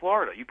name, out of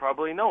Florida. You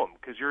probably know him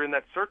because you're in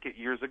that circuit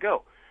years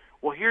ago.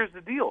 Well, here's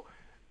the deal.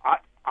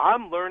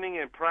 I'm learning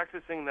and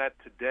practicing that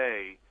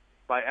today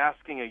by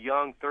asking a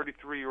young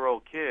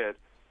 33-year-old kid,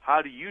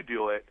 how do you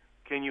do it?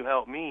 Can you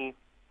help me?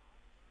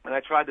 And I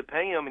tried to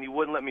pay him, and he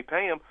wouldn't let me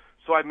pay him,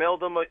 so I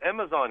mailed him an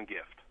Amazon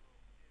gift.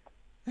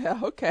 Yeah,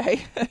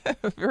 okay.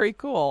 Very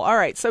cool. All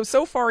right.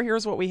 So far,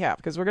 here's what we have,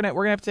 because we're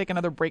gonna have to take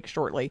another break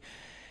shortly.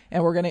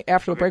 And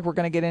after the break, we're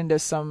going to get into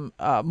some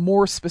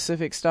more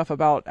specific stuff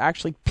about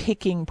actually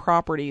picking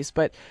properties.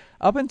 But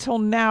up until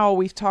now,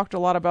 we've talked a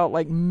lot about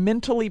like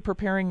mentally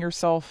preparing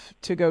yourself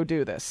to go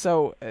do this.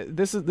 So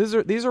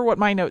these are what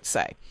my notes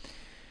say.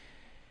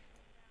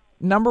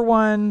 Number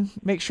one,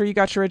 make sure you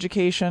got your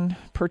education,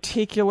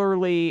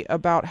 particularly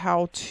about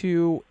how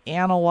to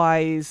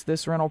analyze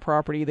this rental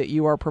property that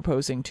you are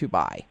proposing to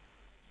buy.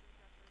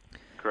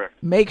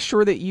 Correct. Make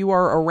sure that you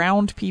are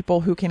around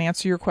people who can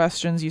answer your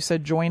questions. You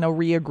said join a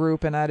RIA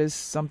group, and that is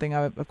something,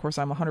 of course,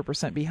 I'm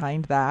 100%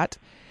 behind that.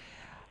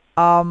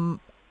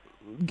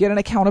 Get an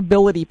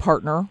accountability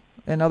partner.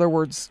 In other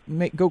words,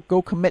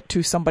 go commit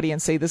to somebody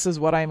and say, this is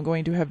what I'm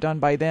going to have done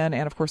by then.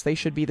 And, of course, they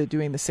should be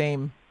doing the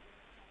same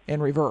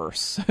in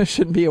reverse. This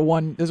shouldn't be a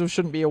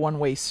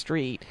one-way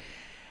street.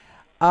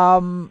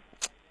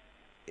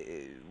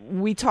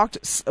 We talked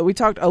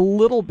a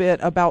little bit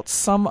about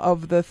some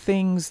of the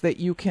things that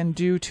you can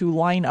do to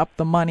line up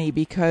the money,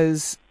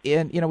 because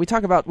we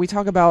talk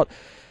about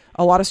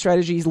a lot of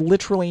strategies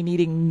literally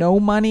needing no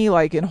money,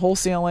 like in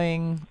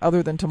wholesaling,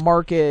 other than to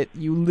market,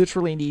 you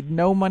literally need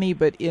no money.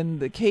 But in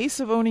the case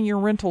of owning your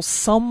rental,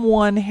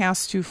 someone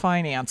has to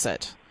finance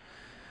it.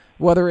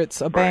 Whether it's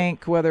a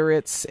bank, whether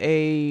it's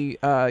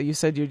you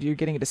said you're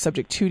getting into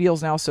Subject 2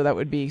 deals now, so that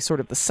would be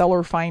sort of the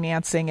seller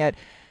financing it.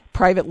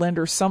 Private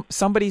lender,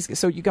 somebody's.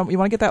 So you want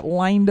to get that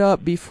lined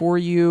up before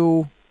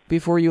you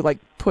like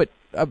put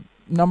a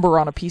number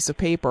on a piece of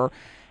paper.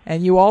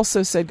 And you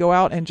also said go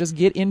out and just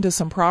get into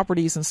some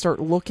properties and start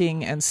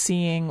looking and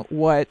seeing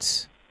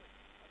what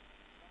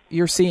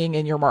you're seeing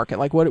in your market.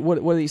 Like what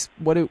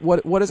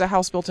does a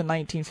house built in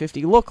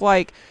 1950 look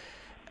like?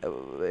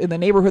 In the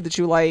neighborhood that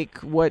you like,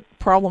 what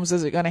problems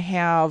is it going to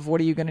have? What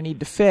are you going to need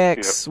to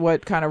fix? Yep.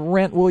 What kind of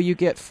rent will you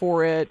get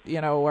for it?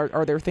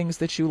 Are there things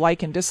that you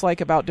like and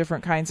dislike about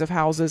different kinds of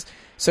houses?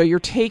 So you're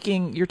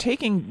taking,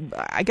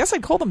 I guess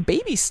I'd call them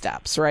baby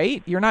steps,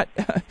 right? You're not,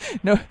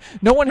 no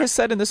one has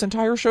said in this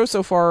entire show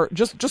so far,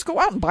 just go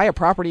out and buy a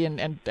property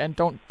and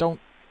don't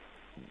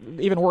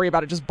even worry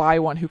about it. Just buy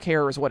one. Who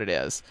cares what it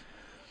is?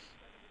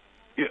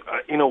 Yeah,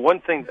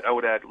 one thing that I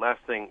would add, last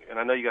thing, and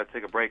I know you got to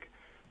take a break.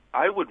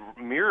 I would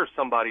mirror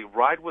somebody,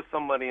 ride with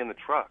somebody in the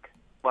truck.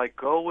 Like,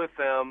 go with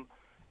them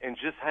and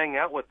just hang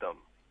out with them.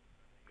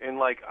 And,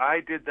 like, I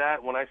did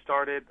that when I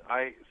started.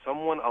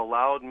 Someone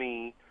allowed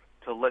me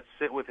to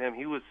sit with him.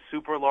 He was a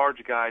super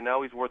large guy.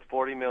 Now he's worth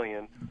 $40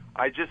 million.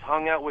 I just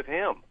hung out with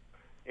him.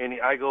 And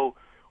I go,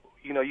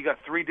 you got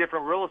 3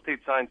 different real estate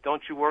signs.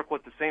 Don't you work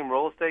with the same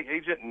real estate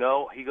agent?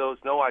 No. He goes,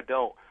 no, I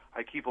don't.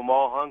 I keep them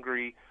all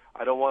hungry.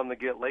 I don't want them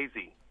to get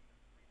lazy.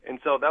 And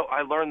so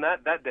I learned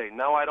that day.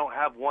 Now I don't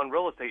have one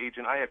real estate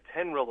agent. I have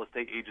 10 real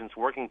estate agents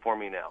working for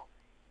me now.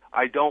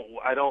 I'm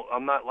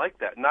not like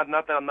that. Not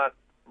that I'm not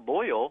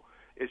loyal.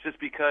 It's just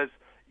because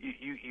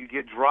you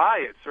get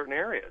dry at certain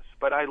areas.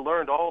 But I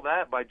learned all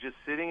that by just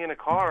sitting in a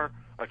truck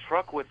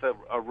with a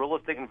real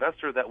estate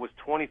investor that was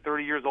 20,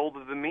 30 years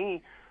older than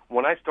me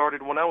when I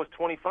started when I was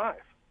 25.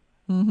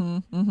 Mm-hmm.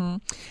 Mm-hmm.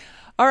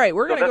 All right,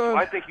 we're going to go.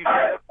 I think you should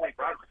definitely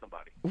ride with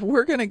somebody.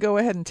 We're going to go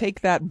ahead and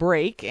take that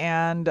break,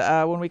 and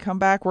when we come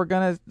back, we're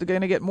going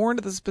to get more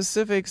into the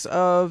specifics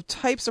of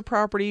types of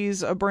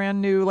properties a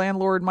brand new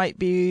landlord might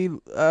be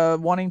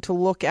wanting to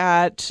look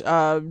at.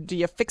 Do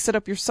you fix it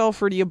up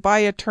yourself, or do you buy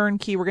a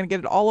turnkey? We're going to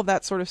get at all of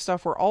that sort of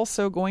stuff. We're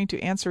also going to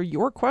answer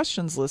your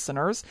questions,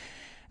 listeners,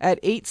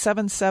 at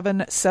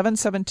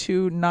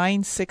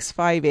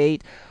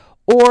 877-772-9658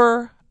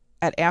 or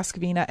at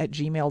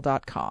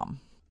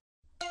askvina@gmail.com.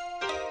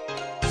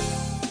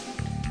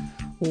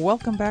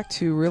 Welcome back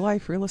to Real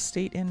Life Real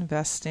Estate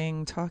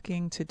Investing.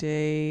 Talking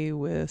today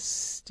with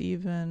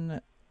Steven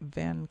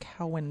Van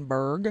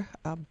Cowenberg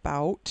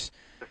about,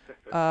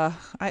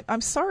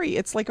 I'm sorry,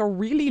 it's like a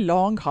really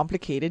long,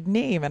 complicated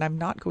name, and I'm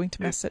not going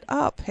to mess it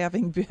up,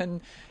 having been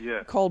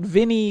called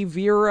Vinny,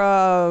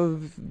 Vera,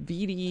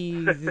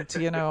 Vidi,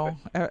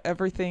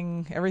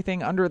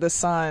 everything under the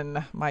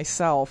sun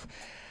myself.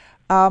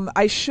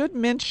 I should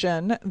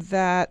mention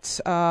that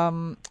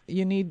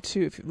you need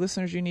to,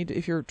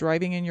 if you're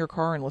driving in your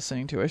car and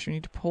listening to us, you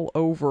need to pull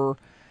over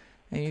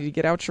and you need to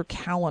get out your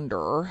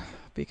calendar,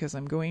 because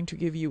I'm going to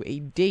give you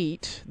a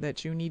date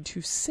that you need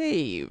to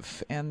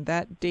save. And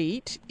that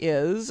date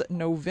is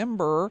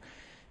November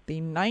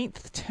the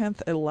 9th,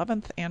 10th,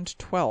 11th, and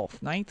 12th.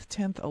 9th,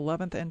 10th,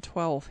 11th, and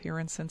 12th here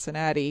in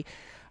Cincinnati.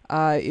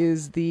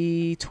 is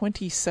the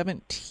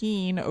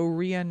 2017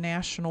 OREA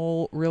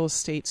National Real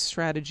Estate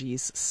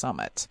Strategies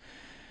Summit.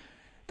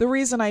 The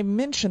reason I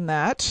mention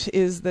that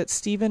is that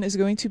Stephen is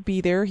going to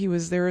be there. He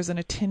was there as an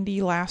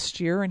attendee last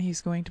year, and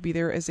he's going to be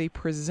there as a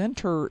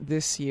presenter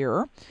this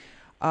year,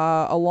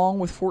 along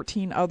with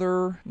 14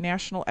 other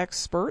national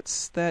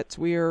experts that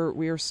we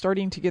are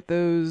starting to get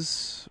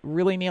those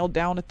really nailed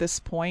down at this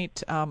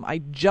point.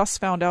 I just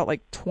found out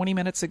like 20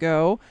 minutes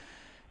ago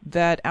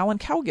that Alan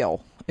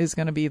Cowgill is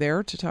going to be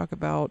there to talk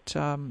about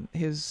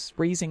his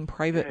raising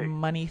private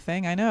money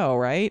thing. I know,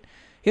 right?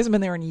 He hasn't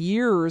been there in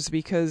years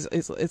because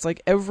it's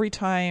like every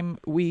time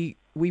we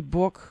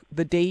book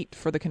the date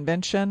for the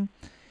convention,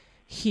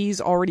 he's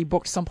already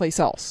booked someplace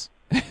else.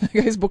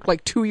 He's booked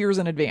like 2 years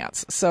in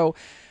advance. So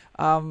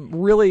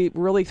really,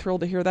 really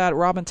thrilled to hear that.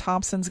 Robin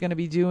Thompson's going to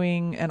be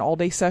doing an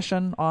all-day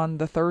session on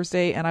the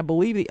Thursday, and I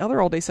believe the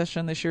other all-day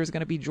session this year is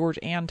going to be George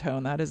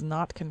Antone. That is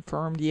not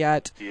confirmed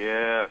yet.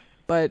 Yes.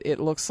 But it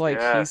looks like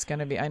he's going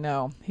to be. I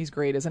know. He's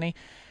great, isn't he?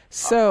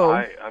 So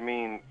I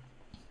mean,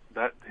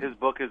 that his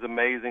book is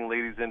amazing,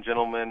 ladies and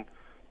gentlemen.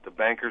 The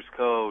Banker's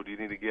Code. You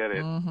need to get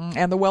it. Mm-hmm.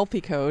 And the Wealthy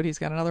Code. He's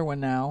got another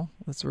one now.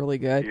 That's really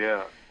good.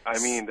 Yeah. I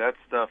mean, that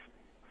stuff.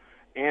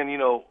 And, you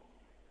know,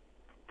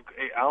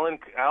 Alan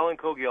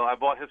Cowgill, I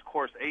bought his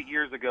course 8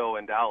 years ago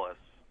in Dallas.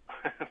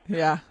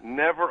 Yeah.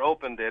 Never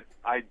opened it.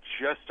 I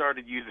just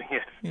started using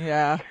it.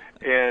 Yeah.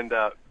 And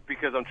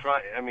because I'm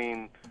trying, I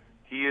mean,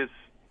 he is,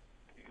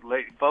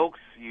 folks,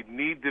 you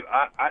need to,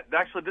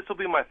 actually, this will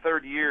be my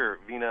third year,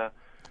 Vina,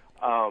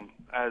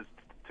 as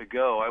to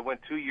go. I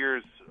went 2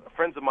 years.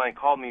 Friends of mine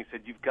called me and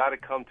said, you've got to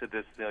come to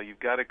this, you've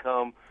got to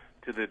come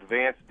to the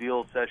advanced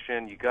deal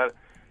session.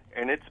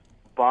 And it's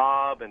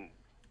Bob, and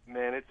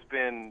man, it's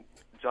been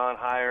John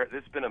Heyer.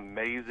 It's been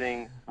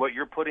amazing. What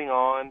you're putting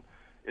on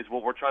is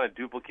what we're trying to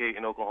duplicate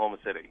in Oklahoma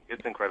City.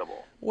 It's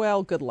incredible.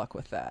 Well, good luck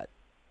with that.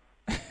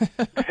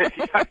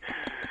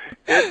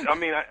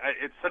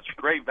 It's such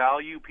great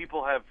value.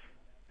 People have,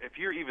 if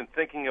you're even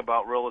thinking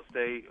about real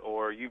estate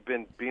or you've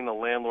been being a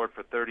landlord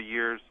for 30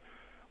 years,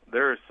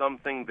 there is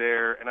something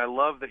there. And I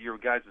love that your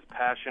guys'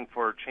 passion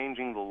for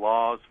changing the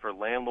laws for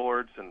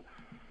landlords. And,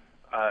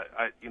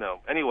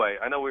 anyway,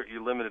 I know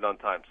you're limited on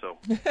time. So,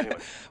 anyway.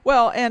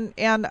 Well, and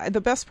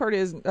the best part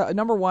is,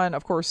 number one,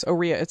 of course,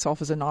 OREA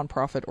itself is a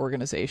nonprofit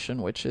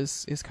organization, which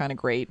is kind of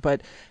great.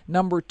 But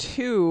number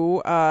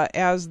two,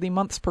 as the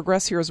months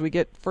progress here, as we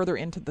get further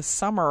into the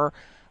summer,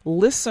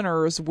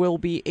 listeners will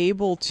be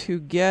able to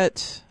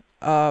get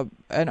an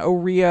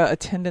OREA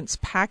attendance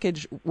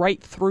package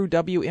right through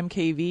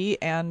WMKV,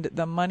 and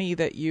the money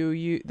that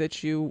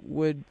you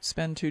would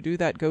spend to do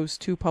that goes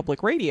to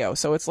public radio.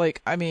 So it's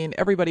like, I mean,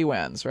 everybody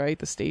wins, right?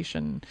 The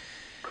station.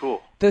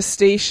 Cool. The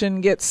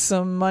station gets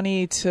some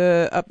money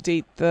to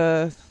update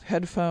the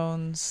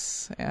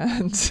headphones,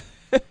 and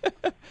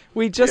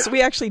we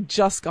actually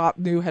just got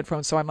new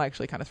headphones, so I'm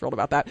actually kind of thrilled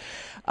about that.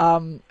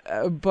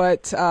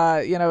 But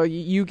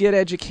you get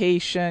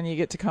education, you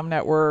get to come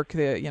network.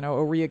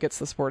 OREA gets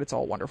the support. It's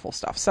all wonderful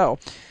stuff. So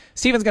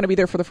Stephen's going to be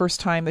there for the first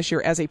time this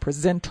year as a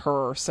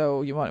presenter,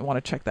 so you might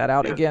want to check that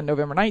out. Yeah. Again,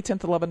 November 9th,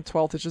 10th, 11th,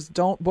 12th. It's just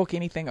don't book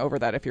anything over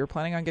that. If you're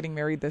planning on getting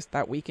married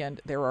that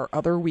weekend, there are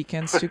other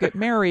weekends to get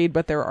married,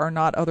 but there are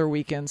not other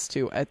weekends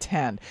to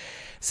attend.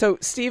 So,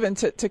 Stephen,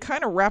 to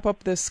kind of wrap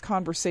up this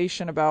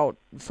conversation about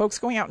folks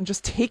going out and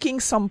just taking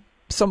some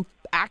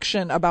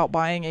action about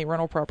buying a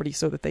rental property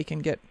so that they can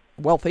get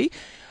wealthy,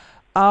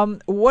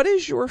 what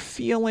is your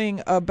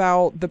feeling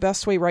about the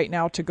best way right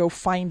now to go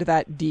find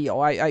that deal?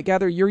 I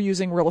gather you're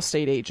using real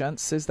estate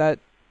agents. Is that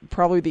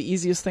probably the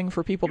easiest thing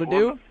for people to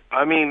do?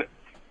 I mean,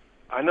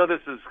 I know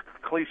this is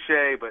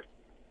cliche, but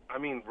I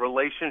mean,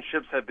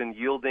 relationships have been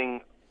yielding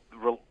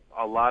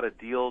a lot of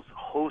deals.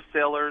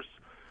 Wholesalers,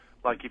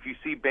 like if you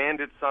see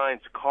bandit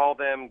signs, call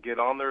them, get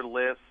on their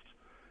list,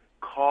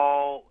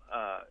 call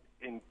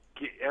and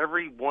get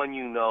everyone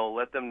you know,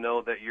 let them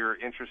know that you're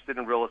interested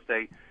in real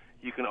estate.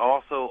 You can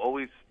also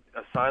always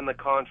assign the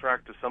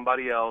contract to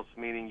somebody else,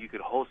 meaning you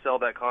could wholesale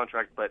that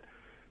contract, but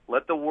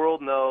let the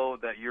world know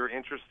that you're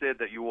interested,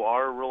 that you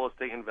are a real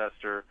estate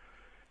investor.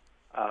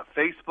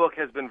 Facebook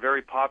has been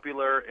very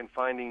popular in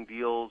finding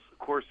deals. Of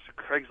course,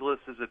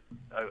 Craigslist is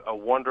a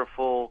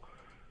wonderful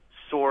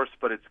source,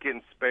 but it's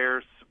getting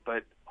sparse.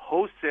 But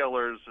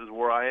wholesalers is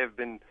where I have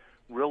been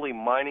really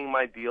mining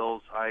my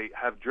deals. I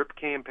have drip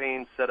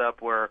campaigns set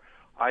up where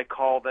I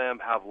call them,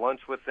 have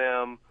lunch with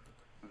them,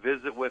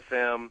 visit with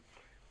them.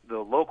 The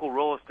local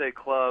real estate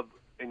club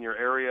in your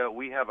area,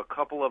 we have a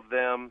couple of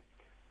them.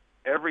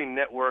 Every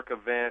network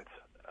event,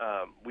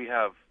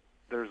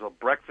 there's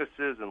breakfasts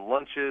and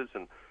lunches,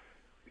 and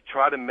we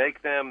try to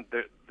make them.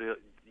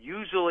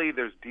 Usually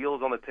there's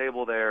deals on the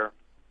table there.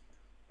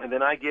 And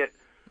then I get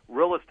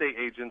real estate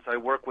agents. I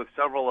work with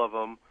several of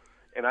them,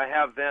 and I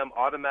have them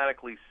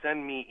automatically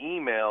send me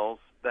emails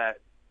that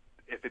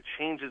if it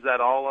changes at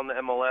all on the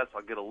MLS,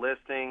 I'll get a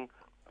listing,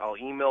 I'll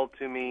email it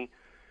to me.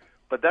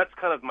 But that's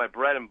kind of my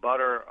bread and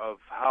butter of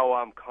how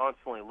I'm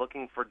constantly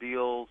looking for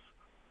deals.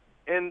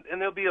 And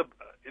there'll be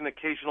an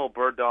occasional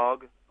bird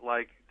dog.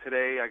 Like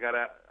today, I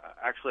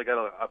actually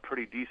got a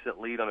pretty decent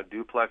lead on a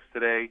duplex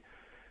today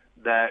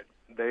that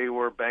they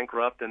were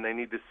bankrupt and they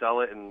need to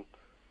sell it. And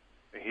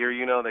here,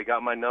 they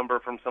got my number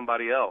from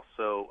somebody else.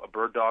 So a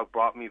bird dog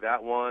brought me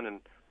that one, and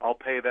I'll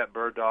pay that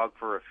bird dog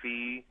for a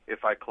fee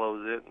if I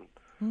close it. And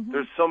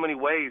there's so many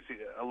ways.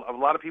 A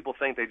lot of people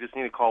think they just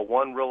need to call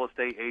one real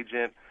estate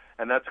agent,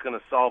 and that's going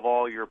to solve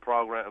all your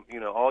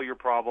all your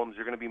problems.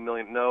 You're going to be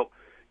million. No,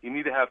 you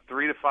need to have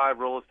 3 to 5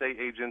 real estate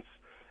agents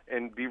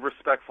and be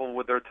respectful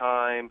with their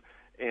time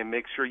and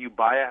make sure you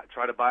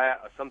try to buy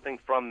something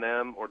from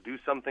them or do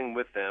something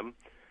with them.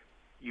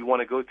 You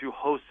want to go through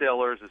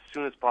wholesalers as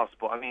soon as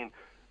possible. I mean,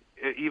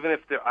 even if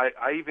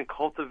I even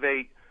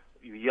cultivate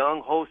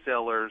young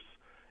wholesalers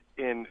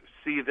and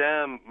see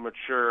them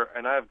mature,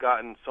 and I've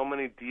gotten so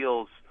many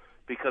deals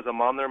because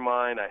I'm on their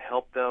mind. I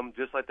help them,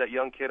 just like that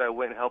young kid I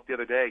went and helped the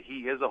other day.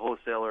 He is a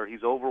wholesaler.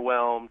 He's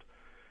overwhelmed.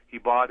 He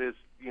bought his,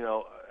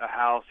 a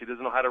house. He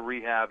doesn't know how to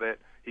rehab it.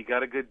 He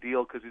got a good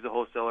deal because he's a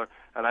wholesaler.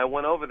 And I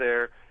went over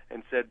there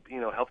and said,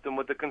 helped him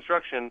with the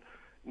construction.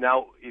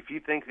 Now, if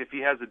he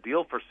has a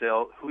deal for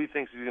sale, who he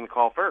thinks he's going to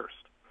call first?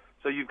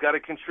 So you've got to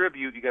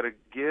contribute. You got to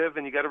give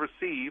and you got to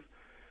receive.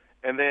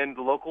 And then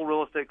the local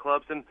real estate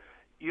clubs. And,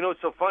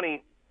 it's so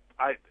funny.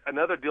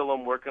 Another deal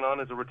I'm working on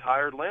is a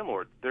retired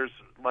landlord. There's,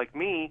 like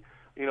me,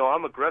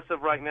 I'm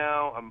aggressive right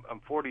now. I'm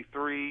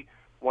 43.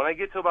 When I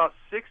get to about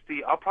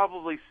 60, I'll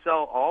probably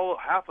sell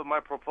half of my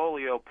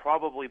portfolio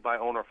probably by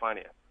owner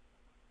finance.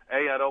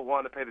 I don't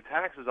want to pay the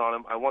taxes on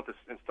them. I want this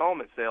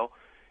installment sale.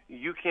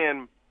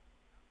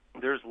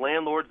 There's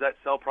landlords that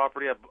sell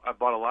property. I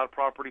bought a lot of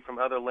property from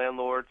other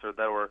landlords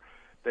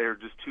they're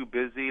just too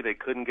busy. They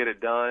couldn't get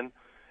it done.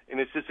 And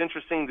it's just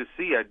interesting to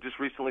see. I just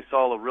recently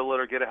saw a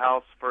realtor get a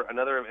house for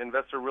another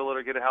investor,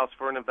 realtor get a house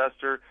for an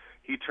investor.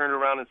 He turned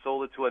around and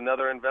sold it to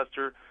another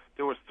investor.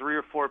 There was 3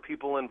 or 4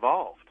 people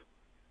involved.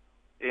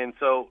 And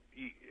so,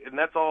 and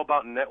that's all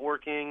about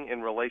networking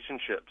and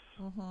relationships.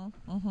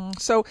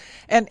 So,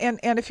 and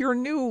if you're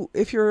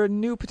a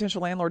new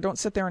potential landlord, don't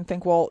sit there and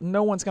think, well,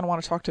 no one's going to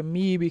want to talk to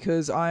me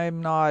because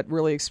I'm not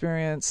really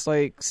experienced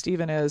like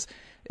Stephen is.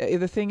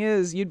 The thing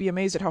is, you'd be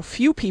amazed at how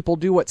few people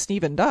do what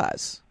Stephen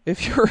does.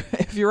 If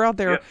you're out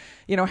there,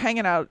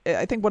 hanging out.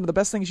 I think one of the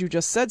best things you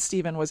just said,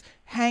 Stephen, was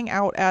hang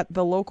out at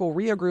the local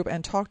RIA group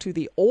and talk to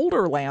the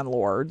older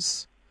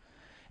landlords,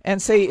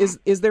 and say,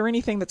 is there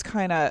anything that's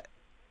kind of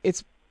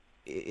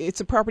it's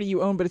a property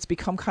you own, but it's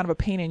become kind of a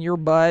pain in your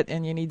butt,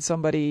 and you need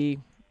somebody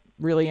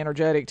really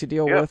energetic to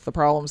deal with the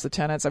problems, the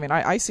tenants. I mean,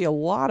 I see a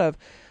lot of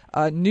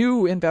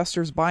new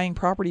investors buying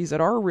properties at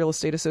our real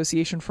estate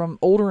association from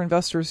older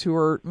investors who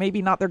are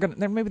maybe they're not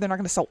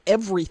going to sell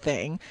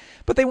everything,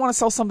 but they want to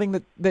sell something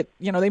that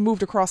they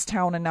moved across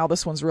town and now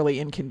this one's really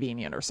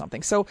inconvenient or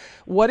something. So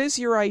what is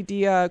your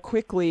idea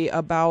quickly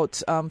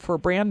about for a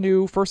brand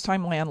new first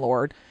time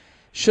landlord?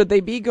 Should they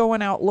be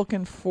going out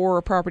looking for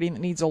a property that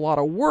needs a lot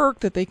of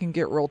work that they can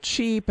get real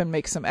cheap and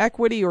make some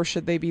equity, or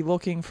should they be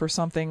looking for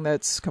something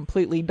that's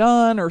completely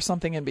done or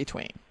something in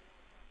between?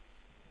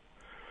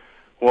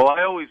 Well,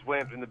 I always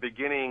went in the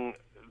beginning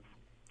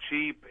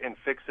cheap and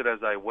fix it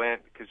as I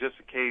went, because just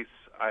in case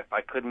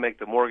I couldn't make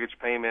the mortgage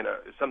payment,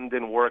 if something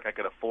didn't work, I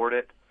could afford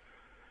it.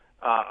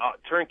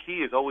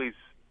 Turnkey is always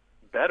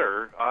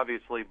better,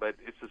 obviously, but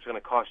it's just going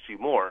to cost you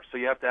more. So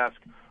you have to ask,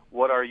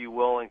 what are you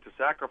willing to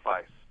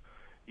sacrifice?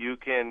 You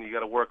got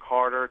to work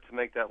harder to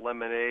make that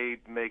lemonade,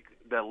 make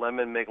that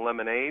lemon make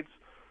lemonades,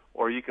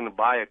 or you can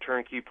buy a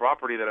turnkey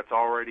property that it's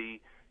already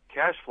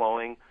cash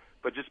flowing,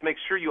 but just make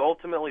sure you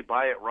ultimately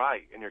buy it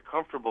right and you're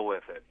comfortable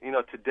with it.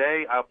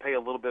 Today I'll pay a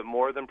little bit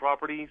more than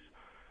properties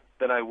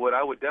than I would.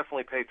 I would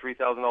definitely pay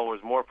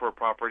 $3,000 more for a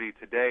property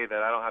today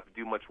that I don't have to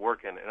do much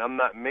work in. And I'm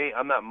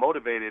not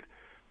motivated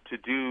to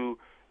do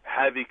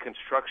heavy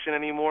construction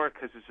anymore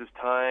because it's just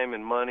time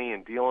and money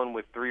and dealing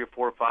with 3 or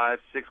 4 or 5,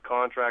 6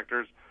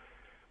 contractors.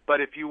 But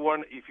if you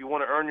want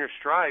to earn your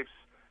stripes,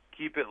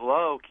 keep it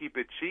low, keep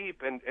it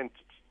cheap, and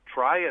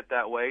try it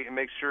that way, and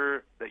make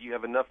sure that you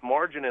have enough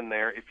margin in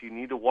there. If you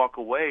need to walk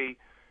away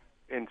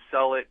and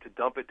sell it to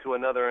dump it to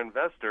another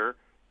investor,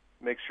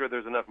 make sure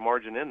there's enough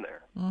margin in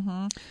there.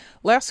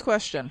 Last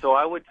question. So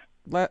I would.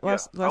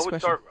 Last question.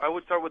 I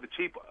would start with the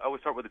cheap. I would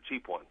start with the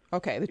cheap one.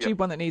 Okay, the cheap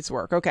one that needs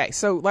work. Okay,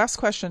 so last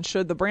question: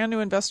 should the brand new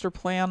investor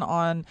plan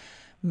on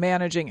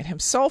managing it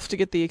himself to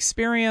get the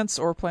experience,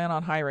 or plan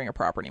on hiring a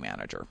property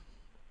manager?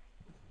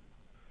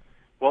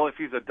 Well, if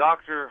he's a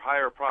doctor,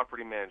 hire a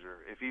property manager.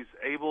 If he's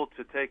able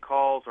to take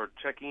calls or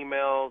check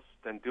emails,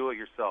 then do it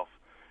yourself.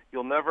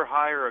 You'll never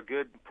hire a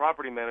good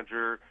property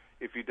manager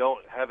if you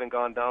haven't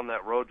gone down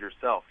that road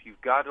yourself.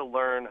 You've got to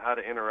learn how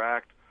to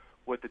interact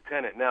with the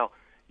tenant. Now,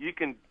 you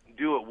can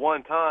do it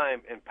one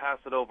time and pass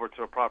it over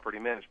to a property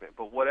management.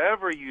 But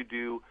whatever you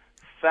do,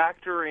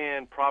 factor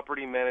in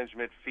property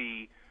management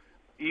fee,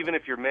 even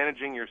if you're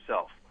managing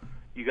yourself.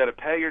 You got to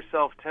pay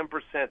yourself 10%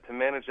 to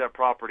manage that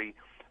property.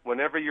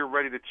 Whenever you're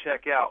ready to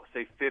check out,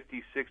 say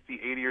 50,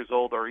 60, 80 years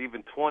old, or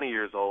even 20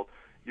 years old,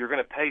 you're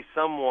going to pay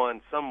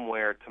someone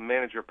somewhere to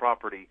manage your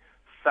property.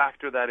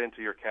 Factor that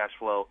into your cash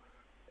flow,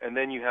 and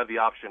then you have the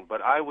option.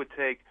 But I would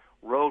take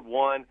road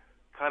one,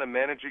 kind of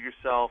manage it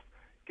yourself,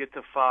 get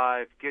to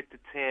 5, get to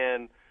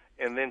 10,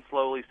 and then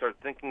slowly start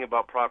thinking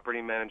about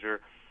property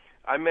manager.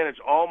 I manage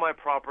all my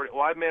property.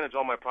 Well, I manage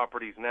all my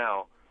properties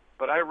now,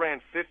 but I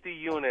ran 50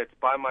 units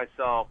by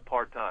myself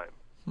part-time.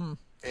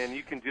 And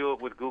you can do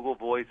it with Google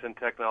Voice and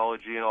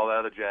technology and all that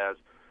other jazz.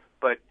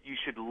 But you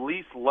should at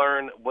least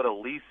learn what a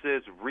lease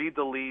is, read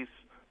the lease,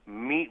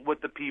 meet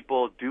with the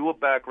people, do a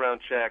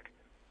background check,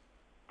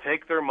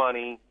 take their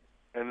money,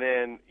 and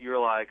then you're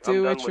like, do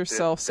I'm done it with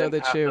yourself this. so Then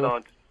that pass you it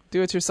on.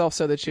 do it yourself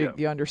so that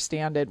you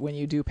understand it when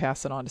you do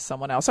pass it on to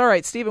someone else. All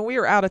right, Stephen, we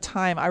are out of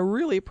time. I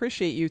really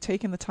appreciate you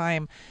taking the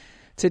time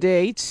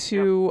today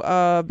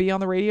to be on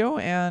the radio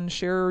and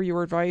share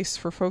your advice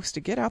for folks to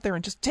get out there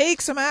and just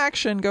take some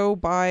action. Go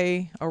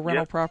buy a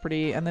rental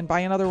property and then buy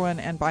another one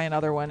and buy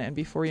another one. And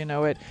before you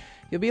know it,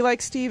 you'll be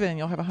like Stephen.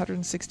 You'll have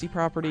 160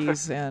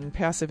 properties and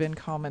passive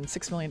income and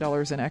 $6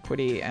 million in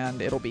equity,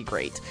 and it'll be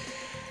great.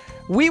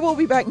 We will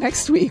be back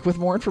next week with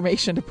more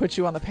information to put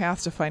you on the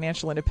path to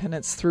financial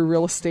independence through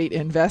real estate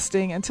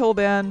investing. Until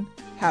then,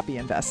 happy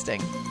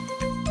investing.